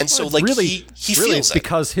 Yeah. And so, It's like, really, he really feels it.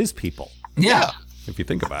 because his people, Yeah. if you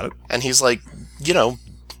think about it. And he's like,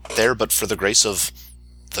 there but for the grace of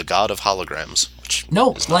the god of holograms. Which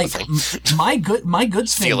No, is not like a thing. my good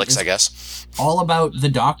thing Felix, is I guess. all about the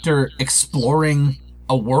Doctor exploring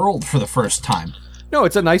a world for the first time. No,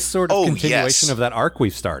 it's a nice sort of Oh, continuation yes. of that arc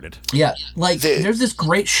we've started. Yeah, like there's this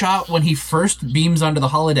great shot when he first beams onto the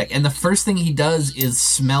holodeck, and the first thing he does is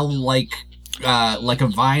smell like a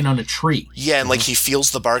vine on a tree. Yeah, and like he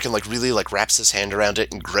feels the bark and like really like wraps his hand around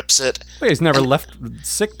it and grips it. Well, he's never left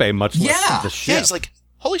sickbay, much less Yeah. the Yeah, ship. he's like,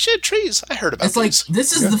 holy shit, trees! I heard about It's like these.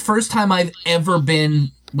 this is the first time I've ever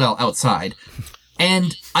been outside,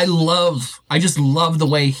 and I just love the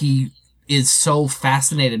way he is so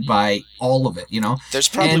fascinated by all of it. You know, There's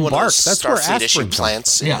probably and one bark, of those that's where Starfleet issue aspirin comes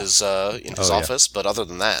plants from. in Yeah. his yeah. office, but other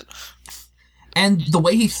than that, and the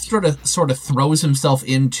way he sort of throws himself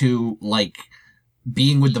into like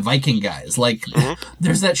being with the Viking guys. Like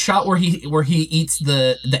there's that shot where he eats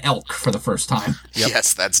the elk for the first time,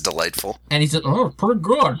 yes, that's delightful. and he said, "Oh, pretty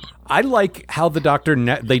good." I like how the Doctor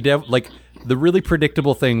the really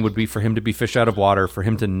predictable thing would be for him to be fish out of water, for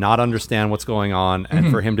him to not understand what's going on, and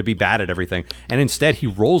for him to be bad at everything. And instead, he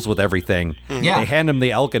rolls with everything. Yeah. They hand him the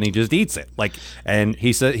elk, and he just eats it. And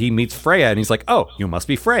he meets Freya, and he's like, "Oh, you must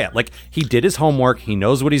be Freya." Like, he did his homework. He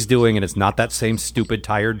knows what he's doing, and it's not that same stupid,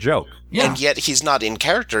 tired joke. Yeah, And yet he's not in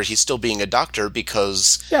character. He's still being a doctor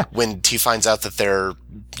because Yeah. when he finds out that their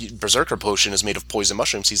berserker potion is made of poison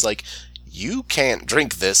mushrooms, he's like, you can't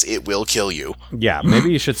drink this. It will kill you. Yeah,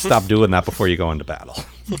 maybe you should stop doing that before you go into battle.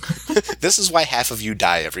 This is why half of you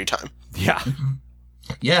die every time. Yeah.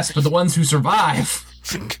 yes, but the ones who survive.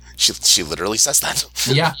 She literally says that.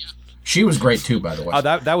 Yeah, she was great too, by the way. Oh,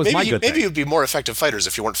 that was my good Maybe thing. you'd be more effective fighters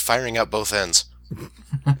if you weren't firing out both ends.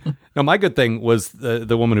 No, my good thing was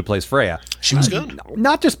the woman who plays Freya. She was good.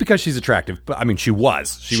 Not just because she's attractive, but I mean, she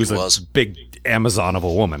was. She was a big Amazon of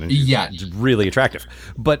a woman. And Yeah. really attractive.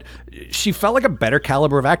 But she felt like a better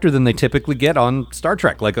caliber of actor than they typically get on Star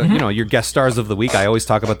Trek. Like, you know, your guest stars of the week, I always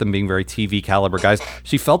talk about them being very TV caliber guys.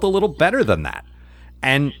 She felt a little better than that.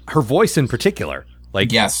 And her voice in particular,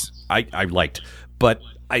 like, Yes. I liked. But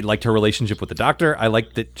I liked her relationship with the Doctor. I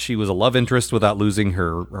liked that she was a love interest without losing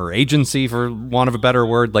her agency, for want of a better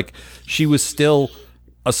word. Like, she was still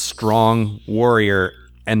a strong warrior,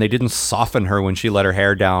 and they didn't soften her when she let her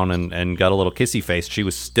hair down and got a little kissy face. She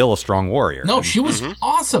was still a strong warrior. No, she was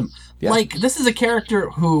awesome. Yeah. Like, this is a character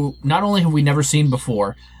who not only have we never seen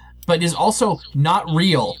before, but is also not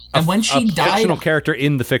real. And when she died, fictional character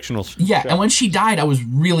in the fictional show. and when she died, I was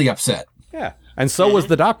really upset. Yeah, and so was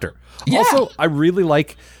the Doctor. Yeah. Also, I really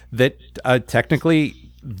like that technically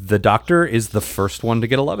the Doctor is the first one to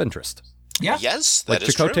get a love interest. Yeah. Yes, Like, that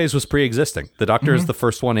is true. Chakotay's was pre-existing. The Doctor is the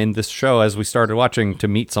first one in this show, as we started watching, to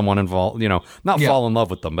meet someone involved. You know, not Yeah. fall in love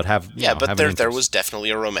with them, but have Yeah, but have an there interest. was definitely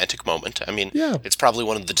a romantic moment. I mean, Yeah. it's probably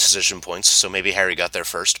one of the decision points, so maybe Harry got there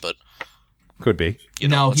first, but Could be. you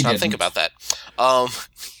know, No, let's he not didn't. think about that.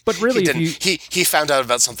 But really, he if didn't. you He found out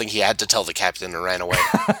about something he had to tell the captain and ran away.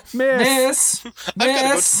 miss,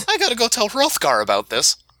 Miss. I gotta go tell Hrothgar about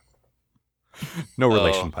this. no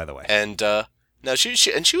relation, by the way. And no, she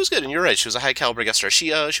was good, and you're right. She was a high caliber guest star. She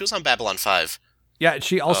was on Babylon 5, Yeah,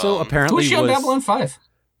 she also Who apparently was she on was. Babylon 5?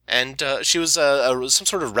 and she was some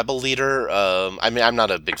sort of rebel leader. I mean, I'm not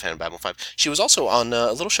a big fan of Babylon 5. She was also on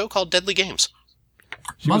a little show called Deadly Games.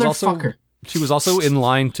 She was also- Motherfucker. She was also in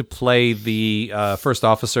line to play the first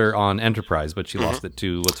officer on Enterprise, but she lost it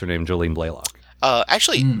to what's her name, Jolene Blaylock.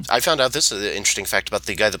 Actually, I found out this is an interesting fact about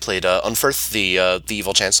the guy that played Unferth, the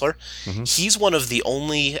evil chancellor. He's one of the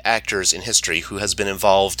only actors in history who has been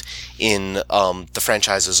involved in the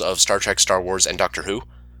franchises of Star Trek, Star Wars, and Doctor Who.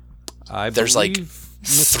 There's like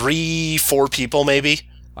 3-4 people, maybe.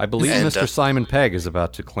 I believe and, Mr. Simon Pegg is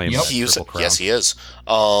about to claim that Triple Crown. Yes, he is.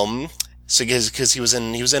 So because he was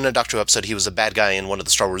in a Doctor Who episode, he was a bad guy in one of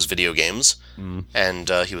the Star Wars video games, and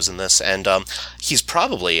he was in this. And he's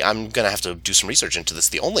probably, I'm gonna have to do some research into this,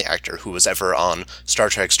 the only actor who was ever on Star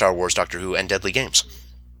Trek, Star Wars, Doctor Who, and Deadly Games.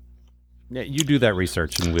 Yeah, you do that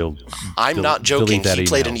research, and we'll. I'm not joking. delete that He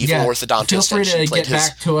played email. an evil orthodontist. Feel free and she to played get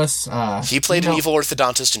back to us. He played an evil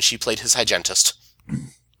orthodontist, and she played his hygienist.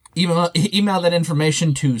 Email that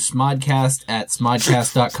information to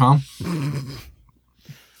smodcast@smodcast.com.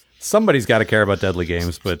 Somebody's got to care about Deadly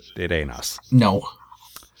Games, but it ain't us. No.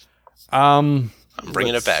 I'm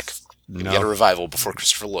bringing it back. No. Get a revival before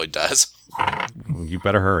Christopher Lloyd dies. You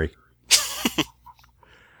better hurry.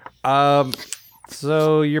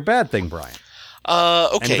 So your bad thing, Brian.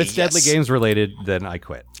 Okay. And if it's Deadly Games related, then I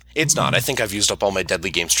quit. It's not. I think I've used up all my Deadly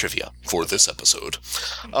Games trivia for this episode.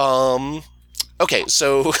 Okay,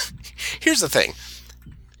 so here's the thing.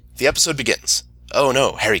 The episode begins. Oh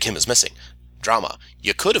no, Harry Kim is missing. Drama.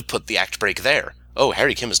 You could have put the act break there. Oh,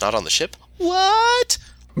 Harry Kim is not on the ship? What?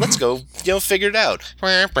 Let's go, figure it out.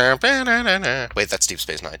 Wait, that's Deep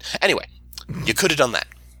Space Nine. Anyway, you could have done that,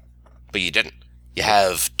 but you didn't. You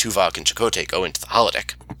have Tuvok and Chakotay go into the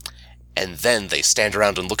holodeck, and then they stand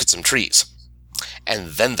around and look at some trees. And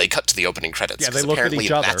then they cut to the opening credits. Yeah, they because look at apparently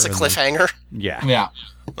each other. that's a cliffhanger. Yeah. Yeah.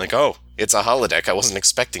 Like, oh, it's a holodeck. I wasn't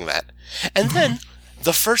expecting that. And then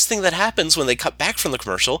the first thing that happens when they cut back from the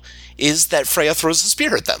commercial is that Freya throws a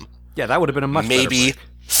spear at them. Yeah, that would have been a much better Maybe break.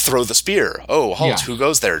 throw the spear. Oh, halt, Yeah. who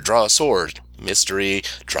goes there? Draw a sword. Mystery,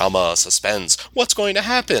 drama, suspense. What's going to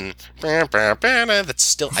happen? That's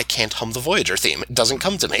still, I can't hum the Voyager theme. It doesn't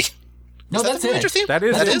come to me. No, Is that that's the Voyager it. theme? That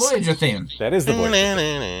is That's it. the Voyager theme. That is the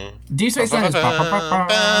voice. Deep Space Nine is...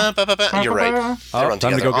 You're right. They Oh, run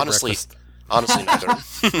time to together. go get Honestly, breakfast. neither. I'm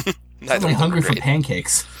Neither really of them hungry are for great.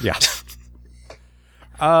 pancakes. Yeah.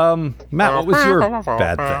 Matt, what was your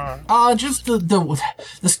bad thing? Just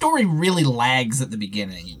the story really lags at the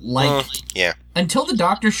beginning. Like, Yeah. until the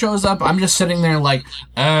Doctor shows up, I'm just sitting there like,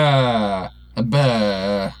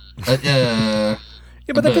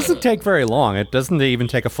 Yeah, but that doesn't take very long. It doesn't even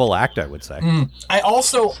take a full act, I would say. I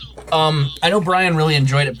also, I know Brian really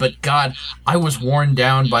enjoyed it, but God, I was worn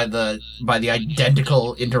down by the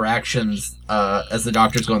identical interactions as the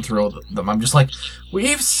Doctor's going through them. I'm just like,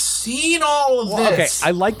 we've seen all of Okay, this.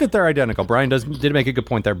 I like that they're identical. Brian did make a good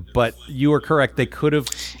point there, but you are correct. They could have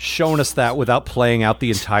shown us that without playing out the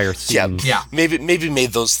entire scene. Yeah. Maybe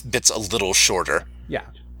made those bits a little shorter. Yeah.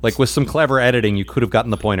 Like with some clever editing, you could have gotten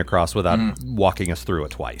the point across without walking us through it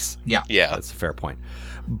twice. Yeah. Yeah. That's a fair point.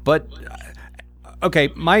 But okay,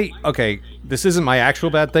 this isn't my actual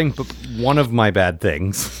bad thing, but one of my bad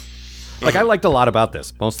things. Like I liked a lot about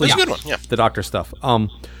this, mostly It's a good one, yeah. the Doctor stuff.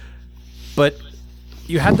 But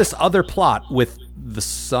you had this other plot with the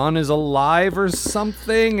sun is alive or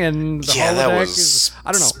something, and the Yeah, that holodeck was- is,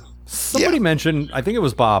 I don't know. Somebody Yeah. mentioned, I think it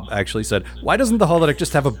was Bob actually said, why doesn't the holodeck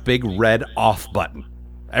just have a big red off button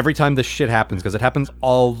every time this shit happens? Because it happens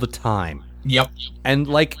all the time. Yep. And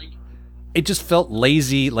like, it just felt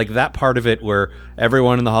lazy, like that part of it where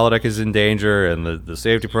everyone in the holodeck is in danger and the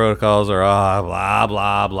safety protocols are blah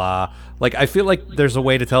blah blah. Like I feel like there's a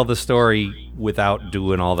way to tell the story without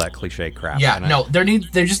doing all that cliche crap. Yeah. And No, there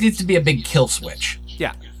just needs to be a big kill switch.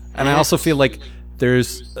 yeah, and I also feel like there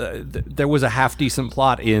was a half decent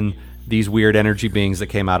plot in these weird energy beings that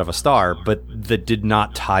came out of a star, but that did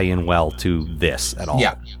not tie in well to this at all.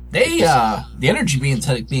 Yeah. The energy beings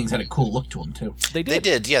had a cool look to them too. They They did.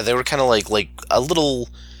 did, yeah. They were kind of like a little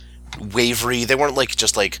wavery. They weren't like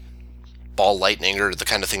just like ball lightning or the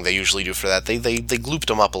kind of thing they usually do for that. They glooped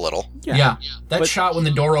them up a little. Yeah. That But- shot when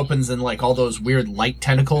the door opens and like all those weird light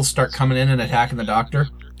tentacles start coming in and attacking the Doctor.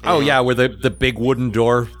 Oh yeah, where the big wooden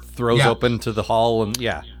door throws Yeah. open to the hall, and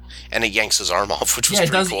yeah. And it yanks his arm off, which was Yeah, it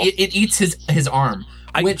pretty does. cool. It eats his arm.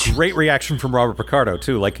 Which Great reaction from Robert Picardo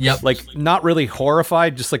too. Like, Yep. like not really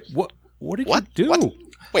horrified, just like what did What? you do? What?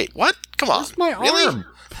 Wait, what? Come on. Where's my really?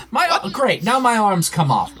 arm? great. Now my arms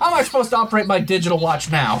come off. How am I supposed to operate my digital watch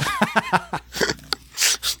now?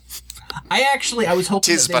 I was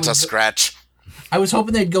hoping Tis but a scratch. I was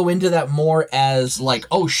hoping they'd go into that more as like,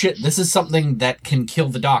 oh shit, this is something that can kill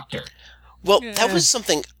the Doctor. Well, that was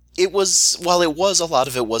something. It was, while it was, a lot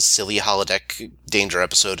of it was silly holodeck danger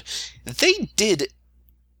episode, they did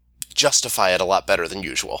justify it a lot better than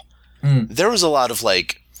usual. There was a lot of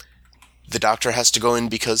like, the Doctor has to go in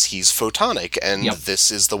because he's photonic, and Yep.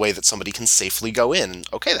 this is the way that somebody can safely go in.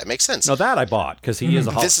 Okay, that makes sense. No, that I bought because he is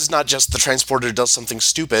a holodeck. This is not just the transporter does something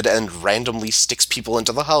stupid and randomly sticks people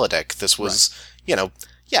into the holodeck. This was, a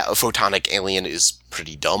photonic alien is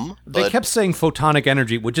pretty dumb, They but kept saying photonic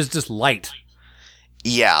energy, which is just light.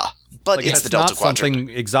 yeah, but Like, it's the Delta not Quadrant. something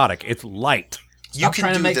exotic. It's light. You Stop can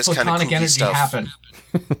trying do to make this kind of photonic kooky energy stuff, happen.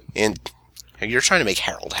 and you're trying to make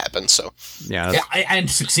Harold happen. So Yeah. Yeah, and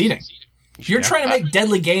succeeding. If you're trying to make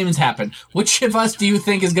deadly games happen, which of us do you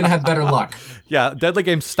think is going to have better luck? Yeah, Deadly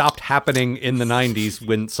Games stopped happening in the 90s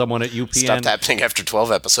when someone at UPN stopped happening after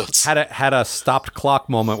 12 episodes. had a stopped clock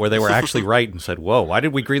moment where they were actually right and said, "Whoa, why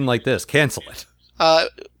did we greenlight this? Cancel it."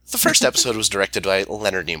 The first episode was directed by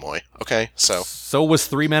Leonard Nimoy. Okay, So was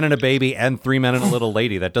 3 Men and a Baby and 3 Men and a Little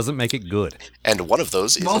Lady. That doesn't make it good. and one of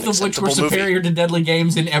those is Both an of which were acceptable superior movie. to Deadly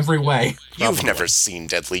Games in every way. You've never seen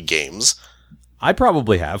Deadly Games. I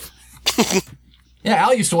probably have. Yeah,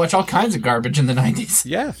 Al used to watch all kinds of garbage in the 90s.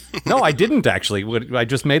 Yeah. No, I didn't actually. I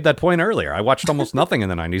just made that point earlier. I watched almost nothing in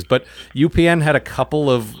the 90s, but UPN had a couple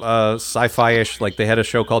of sci-fi-ish, like they had a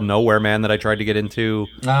show called Nowhere Man that I tried to get into.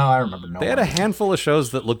 Oh, I remember. They had a handful of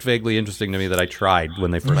shows that looked vaguely interesting to me that I tried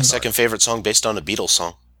when they first My started. second favorite song based on a Beatles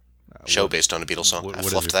song. Show based on a Beatles song. what I is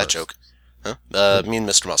fluffed your that first? joke. Huh? Me and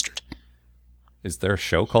Mr. Mustard. Is there a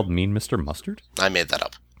show called Mean Mr. Mustard? I made that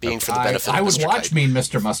up. Being for the benefit I of would Mr. watch Kite. Mean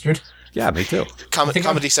Mr. Mustard. Yeah, me too.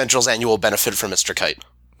 Comedy Central's annual benefit for Mr. Kite.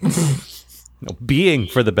 No, being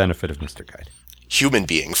for the benefit of Mr. Kite. Human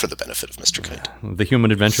being for the benefit of Mr. Kite. The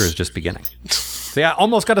human adventure is just beginning. See, I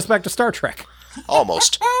almost got us back to Star Trek.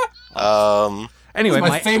 Almost. Anyway,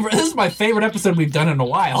 This is my favorite episode we've done in a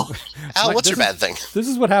while. Al, what's your bad thing? this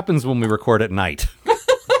is what happens when we record at night.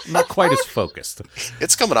 Not quite as focused.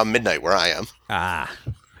 It's coming on midnight where I am.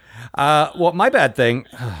 Well, my bad thing.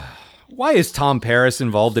 Why is Tom Paris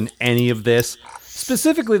involved in any of this?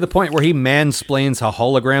 Specifically the point where he mansplains how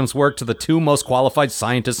holograms work to the two most qualified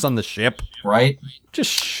scientists on the ship. Right?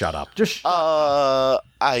 Just shut up. Just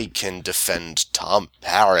I can defend Tom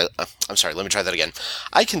Paris. I'm sorry, let me try that again.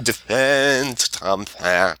 I can defend Tom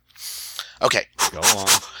Paris. Okay. go on.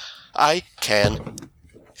 I can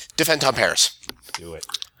defend Tom Paris. Do it.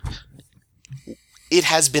 It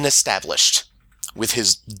has been established with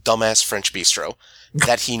his dumbass French bistro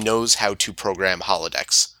that he knows how to program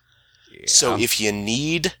holodecks. Yeah. So if you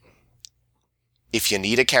need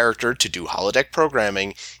a character to do holodeck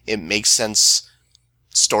programming, it makes sense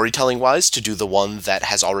storytelling-wise to do the one that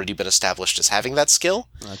has already been established as having that skill.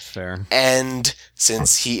 That's fair. And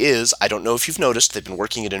since he is, I don't know if you've noticed, they've been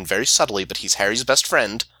working it in very subtly, but he's Harry's best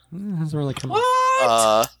friend. Hasn't really come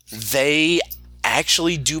up. They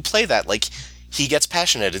actually do play that. Like, he gets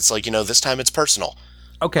passionate. It's like, this time it's personal.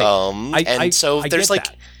 Okay. So I there's get like,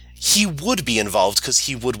 that. he would be involved because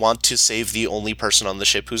he would want to save the only person on the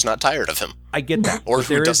ship who's not tired of him. I get that. Or but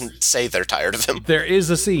who there is- doesn't say they're tired of him. There is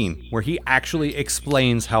a scene where he actually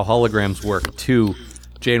explains how holograms work to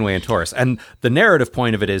Janeway and Taurus. And the narrative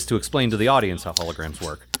point of it is to explain to the audience how holograms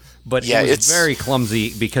work. But Yeah, it was it's- very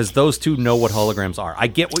clumsy because those two know what holograms are. I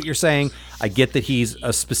get what you're saying. I get that he's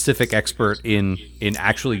a specific expert in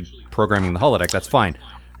actually programming the holodeck. That's fine.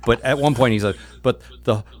 But at one point he's like, but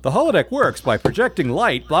the holodeck works by projecting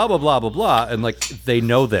light, blah, blah, blah, blah, blah. And like, they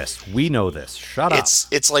know this. We know this. Shut up.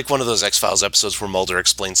 It's like one of those X-Files episodes where Mulder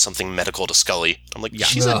explains something medical to Scully. I'm like,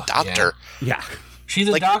 she's a Ugh, doctor. Yeah. She's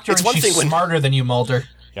a Like, doctor it's and one she's thing when- smarter than you, Mulder.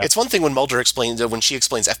 It's one thing when Mulder explains when she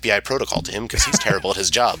explains FBI protocol to him because he's terrible at his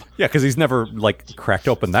job. Yeah, because he's never, like, cracked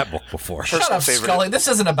open that book before. Shut Personal up, favorite. Scully. This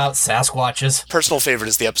isn't about Sasquatches. Personal favorite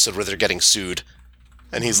is the episode where they're getting sued.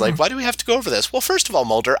 And he's like, why do we have to go over this? Well, first of all,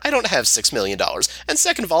 Mulder, I don't have $6 million. And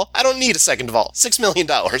second of all, I don't need a second of all. $6 million.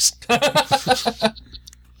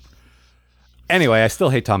 Anyway, I still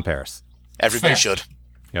hate Tom Paris. Everybody Fair. should.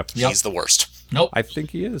 Yep. He's the worst. Nope. I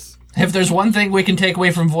think he is. If there's one thing we can take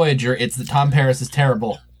away from Voyager, it's that Tom Paris is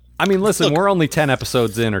terrible. I mean, listen, we're only 10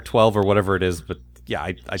 episodes in, or 12, or whatever it is, but yeah,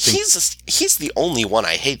 I think... He's the only one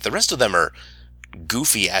I hate. The rest of them are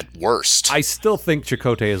goofy at worst. I still think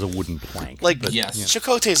Chakotay is a wooden plank. Like, Yes.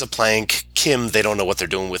 Chakotay's a plank. Kim, they don't know what they're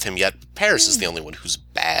doing with him yet. Paris is the only one who's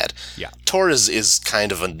bad. Yeah. Torres is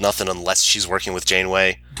kind of a nothing unless she's working with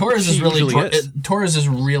Janeway. Torres She is really usually is. Torres is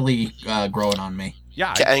really growing on me.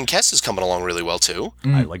 Yeah, And Kess is coming along really well, too.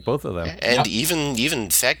 I like both of them. And even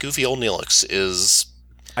fat, goofy old Neelix is...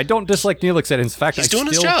 I don't dislike Neelix. In fact, He's doing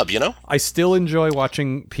his job, you know? I still enjoy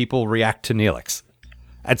watching people react to Neelix.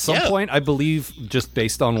 At some Yeah. point, I believe, just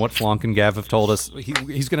based on what Flonk and Gav have told us,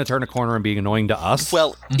 he's going to turn a corner and be annoying to us.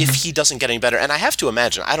 Well, if he doesn't get any better, and I have to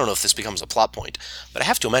imagine, I don't know if this becomes a plot point, but I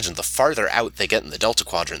have to imagine the farther out they get in the Delta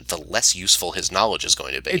Quadrant, the less useful his knowledge is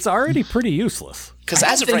going to be. It's already pretty useless. Because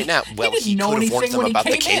I as don't of right think- now, he well, didn't he know could have anything warned them when he about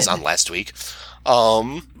the came in. Kazon last week.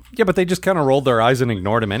 Yeah, but they just kind of rolled their eyes and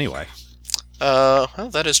ignored him anyway. Well,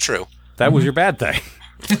 that is true. That was your bad thing.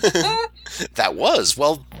 That was.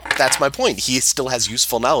 Well, that's my point. He still has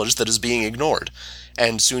useful knowledge that is being ignored.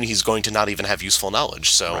 And soon he's going to not even have useful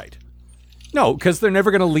knowledge, so... Right. No, because they're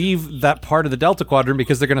never going to leave that part of the Delta Quadrant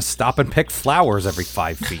because they're going to stop and pick flowers every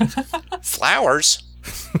 5 feet. Flowers?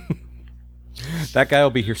 That guy will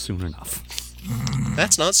be here soon enough.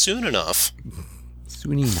 That's not soon enough.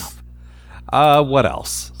 Soon enough. What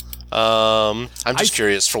else? I'm just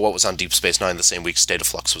curious for what was on Deep Space Nine the same week State of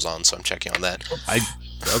Flux was on, so I'm checking on that.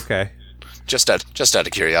 Okay. Just out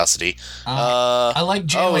of curiosity. I like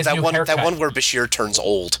Janeway's new haircut. that one where Bashir turns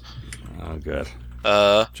old. Oh, good.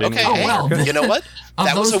 Okay, Oh, hey, well. you know what? Of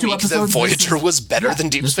That was those a two week that episodes, Voyager was better Yeah, than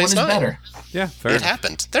Deep this Space one Nine. is better. Yeah, fair It enough.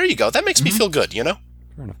 happened. There you go. That makes me feel good, you know?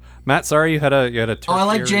 Fair enough. Matt, sorry you had a Oh, I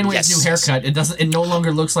like tertiary- Janeway's Yes. new haircut. It no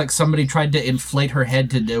longer looks like somebody tried to inflate her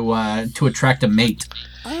head to attract a mate.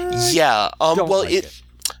 Yeah. don't Well, like it.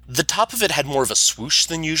 the top of it had more of a swoosh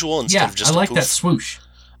than usual instead Yeah, of just I like a that poof. swoosh.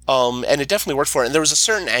 And it definitely worked for her. And there was a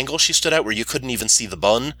certain angle she stood at where you couldn't even see the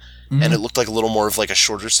bun, and it looked like a little more of like a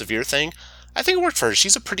shorter, severe thing. I think it worked for her.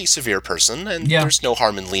 She's a pretty severe person, and Yeah. there's no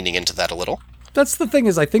harm in leaning into that a little. That's the thing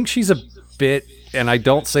is, I think she's a bit, and I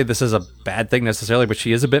don't say this is a bad thing necessarily, but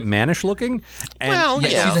she is a bit mannish looking. And Well,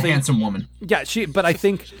 yeah. She's a handsome woman. yeah, but I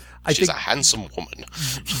think She's a handsome woman.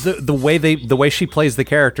 the way she plays the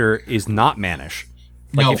character is not mannish.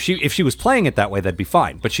 Like No. if she was playing it that way, that'd be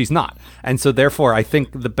fine, but she's not. And so therefore, I think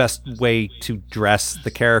the best way to dress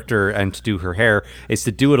the character and to do her hair is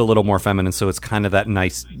to do it a little more feminine, so it's kind of that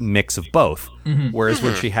nice mix of both. Whereas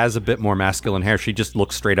when she has a bit more masculine hair, she just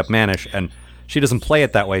looks straight up mannish, and she doesn't play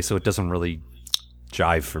it that way, so it doesn't really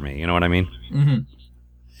jive for me. You know what I mean?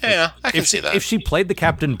 Yeah, I can see that. If she played the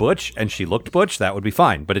Captain Butch and she looked butch, that would be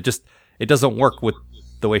fine. But it doesn't work with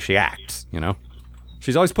the way she acts. You know,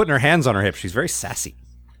 she's always putting her hands on her hips. She's very sassy.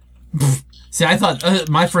 See, I thought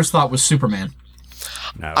my first thought was Superman.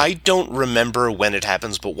 No. I don't remember when it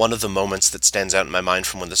happens, but one of the moments that stands out in my mind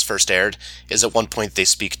from when this first aired is at one point they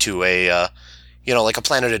speak to a, like a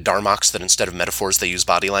planet of Darmox that instead of metaphors they use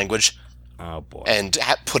body language. Oh boy, And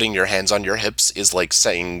putting your hands on your hips is like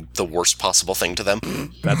saying the worst possible thing to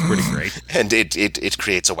them. that's pretty great. And it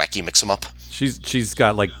creates a wacky mix-em-up. She's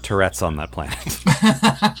got like Tourette's on that planet.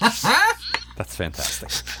 That's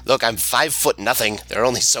fantastic. Look, I'm 5'0". There are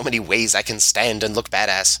only so many ways I can stand and look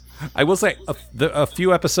badass. I will say, a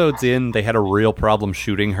few episodes in, they had a real problem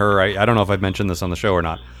shooting her. I don't know if I've mentioned this on the show or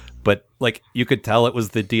not, but like you could tell it was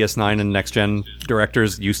the DS9 and Next Gen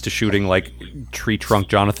directors used to shooting like tree trunk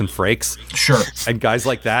Jonathan Frakes Sure. and guys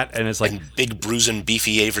like that, and it's like, And big bruising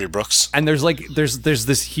beefy Avery Brooks. and there's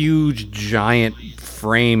this huge giant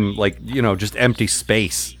frame, like just empty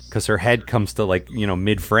space because her head comes to like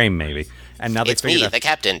mid frame maybe, and now they It's me, figured out, the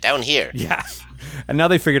captain, down here. yeah. And now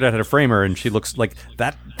they figured out how to frame her, and she looks like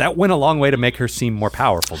that. That went a long way to make her seem more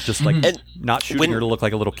powerful. Just like And not shooting when- her to look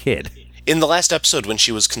like a little kid. In the last episode, when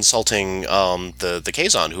she was consulting the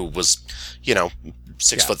Kazon, who was,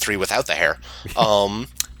 6'3" without the hair,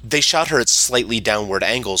 they shot her at slightly downward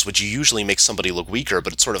angles, which usually makes somebody look weaker,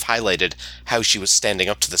 but it sort of highlighted how she was standing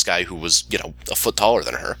up to this guy who was, a foot taller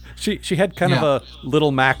than her. She had kind of a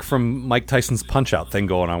little Mac from Mike Tyson's Punch Out thing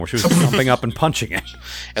going on, where she was jumping up and punching it.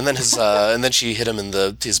 And then and then she hit him in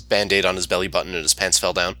his Band-Aid on his belly button and his pants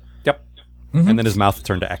fell down. Yep. And then his mouth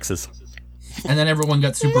turned to X's. And then everyone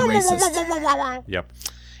got super racist. Yep.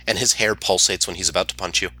 And his hair pulsates when he's about to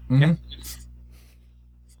punch you.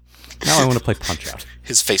 Now I want to play Punch Out.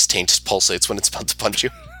 His face taint pulsates when it's about to punch you.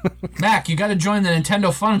 Mac, you got to join the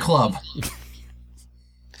Nintendo Fun Club.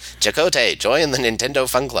 Chakotay, join the Nintendo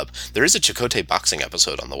Fun Club. There is a Chakotay boxing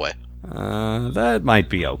episode on the way. That might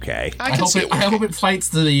be okay. I can see it I working. hope it fights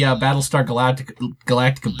the Battlestar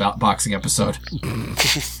Galactica boxing episode.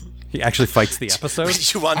 He actually fights the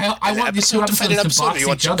episode. You want I an want these two episode to fight an episodes to episode, or box you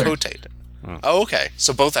want each other. Chakotay? Oh, okay.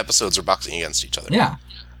 So both episodes are boxing against each other. Yeah.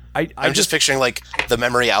 I'm just picturing like the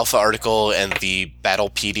Memory Alpha article and the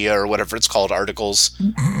Battlepedia or whatever it's called articles,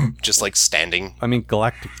 just like standing. I mean,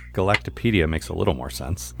 Galactopedia makes a little more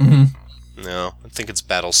sense. No, I think it's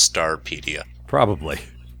Battlestarpedia. Probably.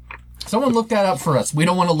 Someone look that up for us. We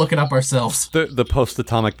don't want to look it up ourselves. The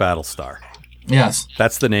post-atomic Battlestar. Yes.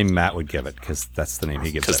 That's the name Matt would give it, because that's the name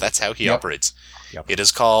he gives Because it. that's how he Yep. operates. Yep. It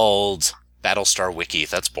is called Battlestar Wiki.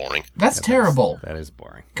 That's boring. That's terrible. That is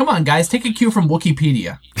boring. Come on, guys. Take a cue from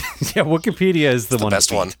Wikipedia. Yeah, Wikipedia is the The one. best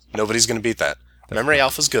to beat. one. Nobody's going to beat that. Memory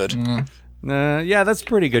Alpha's good. Yeah, that's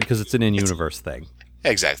pretty good because it's an in-universe thing.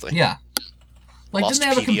 Exactly. Yeah. Like, didn't they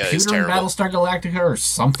have a Lostpedia is computer in terrible. Battlestar Galactica or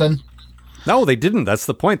something? No, they didn't. That's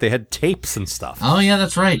the point. They had tapes and stuff. Oh, yeah,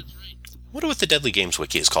 that's right. Wonder what the Deadly Games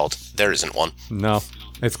Wiki is called. There isn't one. No,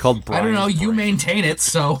 it's called Brian's I don't know. You Brain. maintain it,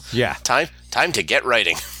 so Yeah. Time to get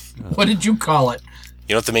writing. what did you call it?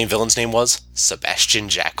 You know what the main villain's name was? Sebastian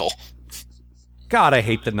Jackal. God, I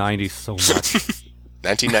hate the 90s so much.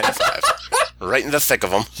 1995. Right in the thick of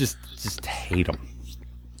them. just hate them.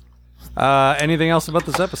 Anything else about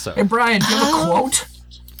this Hey, episode? Brian, do you have a quote?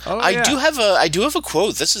 Oh, I yeah. do have a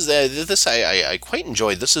quote. This is this I quite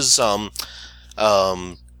enjoyed. This is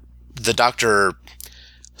the Doctor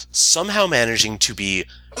somehow managing to be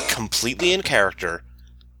completely in character,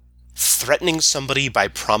 threatening somebody by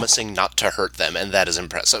promising not to hurt them, and that is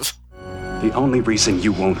impressive. The only reason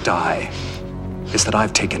you won't die is that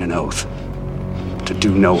I've taken an oath to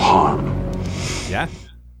do no harm. Yeah.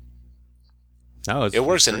 No, It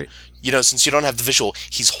works, great. and since you don't have the visual,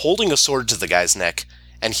 he's holding a sword to the guy's neck,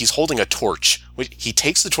 and he's holding a torch. He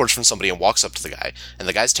takes the torch from somebody and walks up to the guy, and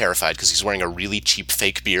the guy's terrified because he's wearing a really cheap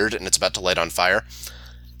fake beard, and it's about to light on fire.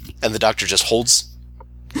 And the Doctor just holds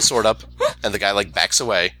the sword up, and the guy backs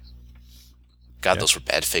away. God, those were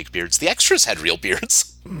bad fake beards. The extras had real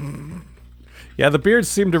beards. Yeah, the beards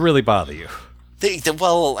seem to really bother you.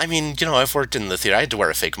 Well, I mean, I've worked in the theater. I had to wear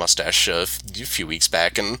a fake mustache a few weeks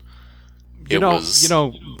back, and It was.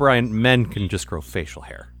 Brian, men can just grow facial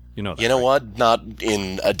hair. You know that, You know right? what? Not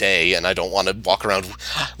in a day, and I don't want to walk around.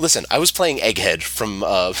 Listen, I was playing Egghead from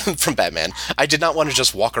from Batman. I did not want to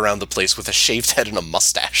just walk around the place with a shaved head and a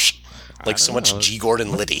mustache, like so much G.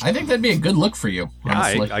 Gordon Liddy. I think that'd be a good look for you.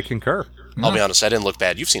 Honestly. I concur. I'll be honest, I didn't look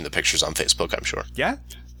bad. You've seen the pictures on Facebook, I'm sure. Yeah.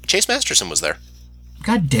 Chase Masterson was there.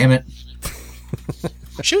 God damn it!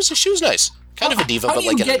 She was nice, kind of a diva, How but do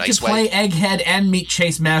like you in a get nice to play way. Egghead and meet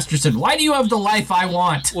Chase Masterson? Why do you have the life I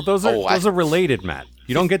want? Well, those are related, Matt.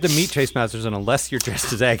 You don't get to meet Chase Masterson unless you're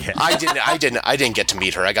dressed as Egghead. I didn't get to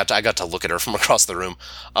meet her. I got to look at her from across the room.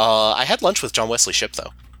 I had lunch with John Wesley Shipp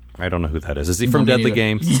though. I don't know who that is. Is he from me Deadly neither.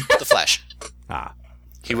 Games? The Flash. Ah.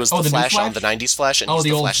 He was Oh, the the new Flash on Flash? the '90s Flash, and Oh, he's the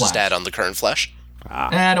the old Flash's Flash. dad on the current Flash.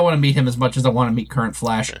 I don't want to meet him as much as I want to meet current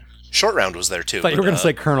Flash. Short Round was there too. I thought you were but, going to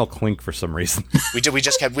say Colonel Clink for some reason. we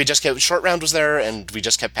just kept. Short Round was there, and we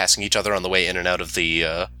just kept passing each other on the way in and out of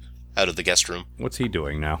the guest room. What's he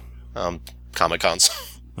doing now? Comic Cons.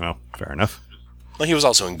 Well, fair enough. Well, he was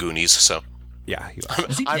also in Goonies, so Yeah. He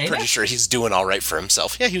Was he I'm Data? pretty sure he's doing all right for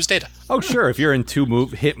himself. Yeah, he was Data. Oh, sure. If you're in two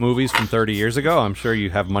hit movies from 30 years ago, I'm sure you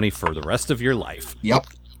have money for the rest of your life. Yep.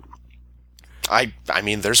 I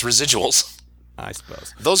mean, there's residuals. I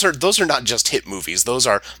suppose. Those are not just hit movies. Those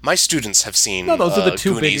are my students have seen. No, those are the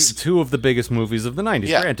Goonies. two of the biggest movies of the 90s,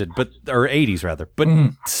 Yeah. granted, or 80s rather. But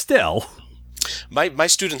still. My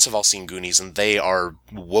students have all seen Goonies, and they are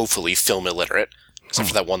woefully film illiterate, except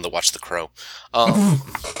for that one that watched The Crow. I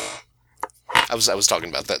was talking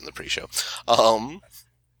about that in the pre-show.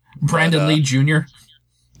 Brandon Lee Jr.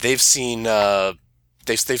 They've seen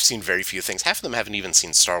they've seen very few things. Half of them haven't even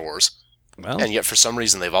seen Star Wars, Well, and yet for some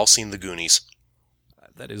reason they've all seen the Goonies.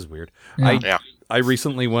 that is weird. Yeah. I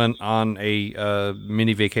recently went on a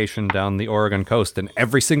mini vacation down the Oregon coast, and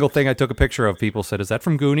every single thing I took a picture of, people said, "Is that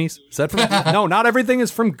from Goonies? Is that from?" No, not everything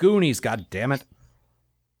is from Goonies. God damn it.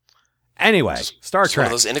 Anyway, Star It's one Trek.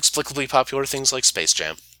 of those inexplicably popular things like Space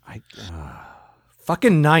Jam.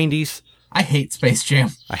 Fucking 90s. I hate Space Jam.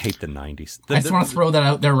 I hate the 90s. I just want to throw that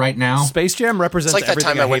out there right now. Space Jam represents It's like that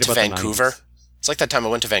everything time I went hate to about the Vancouver. 90s. It's like that time I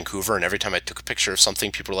went to Vancouver, and every time I took a picture of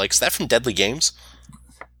something, people were like, "Is that from Deadly Games?"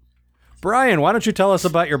 Brian, why don't you tell us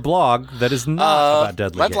about your blog that is not about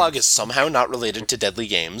Deadly My Games? blog is somehow not related to Deadly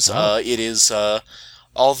Games. It is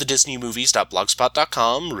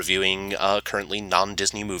allthedisneymovies.blogspot.com, reviewing currently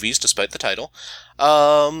non-Disney movies, despite the title.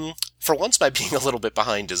 For once, my being a little bit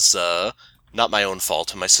behind is not my own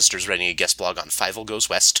fault. My sister's writing a guest blog on Fievel Goes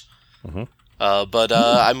West. Mm-hmm. But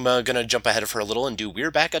I'm going to jump ahead of her a little and do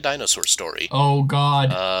We're Back, a Dinosaur Story. Oh, God.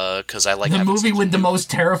 Because I like The having movie something with the new. most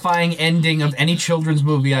terrifying ending of any children's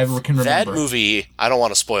movie I ever can That remember. movie, I don't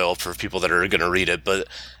want to spoil for people that are going to read it, but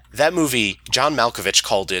that movie, John Malkovich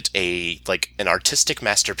called it an artistic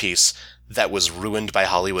masterpiece that was ruined by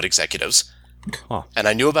Hollywood executives. Huh. And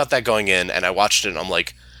I knew about that going in, and I watched it, and I'm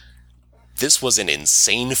like, this was an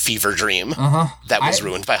insane fever dream that was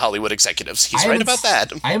ruined by Hollywood executives. He's right about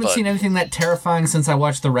that. I haven't but seen anything that terrifying since I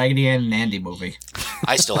watched the Raggedy Ann and Andy movie.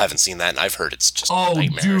 I still haven't seen that, and I've heard it's just Oh,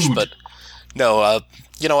 nightmarish. dude. But no,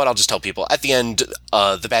 you know what? I'll just tell people. At the end,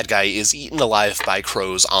 the bad guy is eaten alive by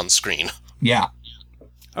crows on screen Yeah.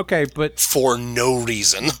 Okay, but for no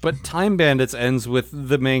reason. Time Bandits ends with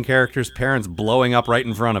the main character's parents blowing up right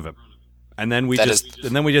in front of him. And then we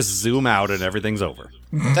just zoom out and everything's over.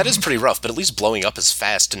 That is pretty rough, but at least blowing up is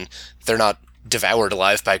fast, and they're not devoured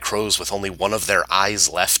alive by crows with only one of their eyes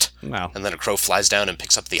left. Well, And then a crow flies down and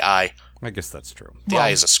picks up the eye. I guess that's true. The eye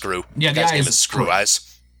is a screw. Yeah, the guy's eye name is is a Screw screw. Eyes.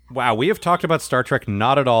 Wow, we have talked about Star Trek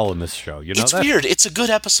not at all in this show. You know It's that? weird. It's a good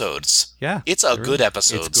episodes. Yeah. It's a good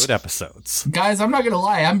episodes. It's good episodes. Guys, I'm not going to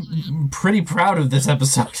lie. I'm pretty proud of this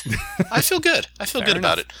episode. I feel good. I feel good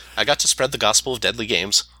about it. I got to spread the gospel of Deadly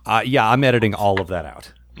Games. Yeah, I'm editing all of that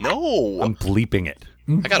out. No. I'm bleeping it.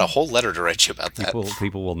 I got a whole letter to write you about that.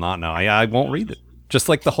 People will not know. I won't read it. Just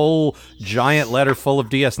like the whole giant letter full of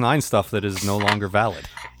DS9 stuff that is no longer valid.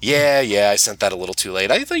 Yeah, I sent that a little too late.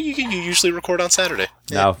 I thought you usually record on Saturday.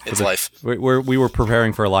 No, It's life. We were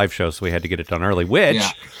preparing for a live show, so we had to get it done early. Which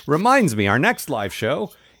reminds me, our next live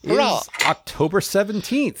show is Hurrah. October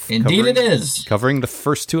 17th. Indeed it is. Covering the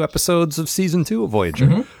first 2 episodes of Season 2 of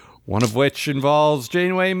Voyager. One of which involves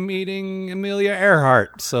Janeway meeting Amelia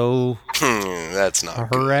Earhart. So, That's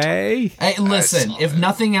not good. hooray. Hey, listen, if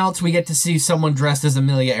nothing else, we get to see someone dressed as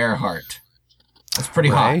Amelia Earhart. That's pretty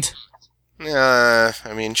hot. I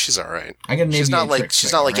mean, she's all right. I get an She's not like aviatrix she's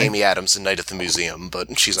thing, not like right? Amy Adams in Night at the Museum,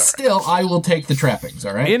 but she's all right. Still, I will take the trappings,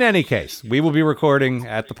 all right? In any case, we will be recording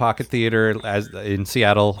at the Pocket Theater in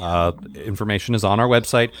Seattle. Information is on our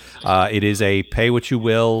website. It is a pay what you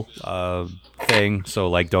will thing. So,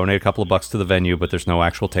 like, donate a couple of bucks to the venue, but there's no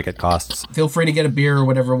actual ticket costs. Feel free to get a beer or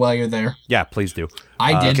whatever while you're there. Yeah, please do.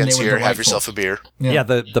 I did. Get They were here, have delightful. yourself a beer. Yeah,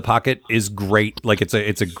 the Pocket is great. Like, it's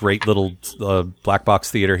a great little black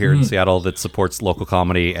box theater here in Seattle that supports local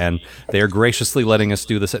comedy, and they are graciously letting us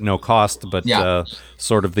do this at no cost. But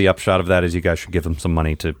sort of the upshot of that is you guys should give them some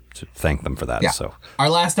money to thank them for that. Yeah. So our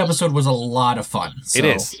last episode was a lot of fun. So. it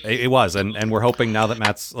is. It was, and we're hoping now that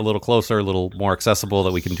Matt's a little closer, a little more accessible,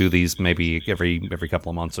 that we can do these maybe every couple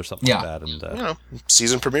of months or something like that. And You know,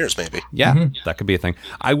 season premieres maybe. yeah, that could be a thing.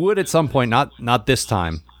 I would at some point, not this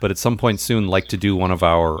time, but at some point soon, like to do one of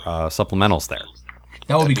our supplementals there.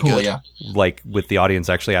 That would be cool, good. yeah. Like with the audience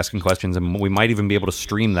actually asking questions, and we might even be able to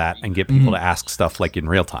stream that and get people to ask stuff like in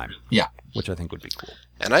real time. Yeah. Which I think would be cool.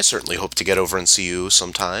 And I certainly hope to get over and see you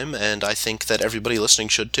sometime, and I think that everybody listening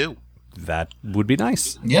should too. That would be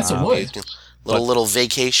nice. Yes, it would. Little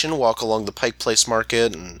vacation, walk along the Pike Place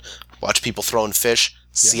Market and watch people throwing fish.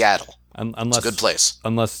 Seattle. Unless, It's a good place.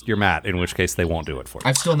 Unless you're Matt, in which case they won't do it for you.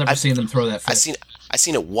 I've still never seen them throw that fish. I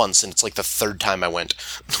seen it once, and it's like the third time I went,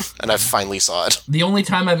 and I finally saw it. The only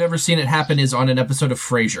time I've ever seen it happen is on an episode of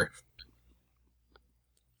Frasier.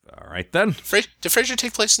 All right, then. Did Frasier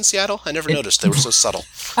take place in Seattle? I never noticed. They were so subtle.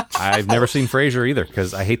 I've never seen Frasier either,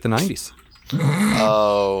 because I hate the 90s.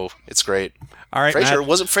 Oh, it's great. All right, Matt.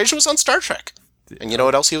 Frasier was on Star Trek. And you know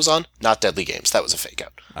what else he was on? Not Deadly Games. That was a fake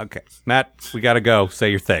out. Okay. Matt, we got to go. Say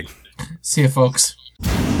your thing. See you, folks.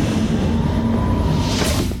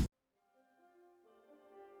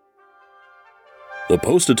 The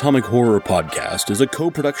Post-Atomic Horror Podcast is a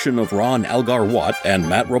co-production of Ron Algar Watt and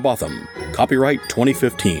Matt Robotham. Copyright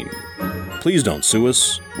 2015. Please don't sue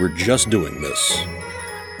us. We're just doing this.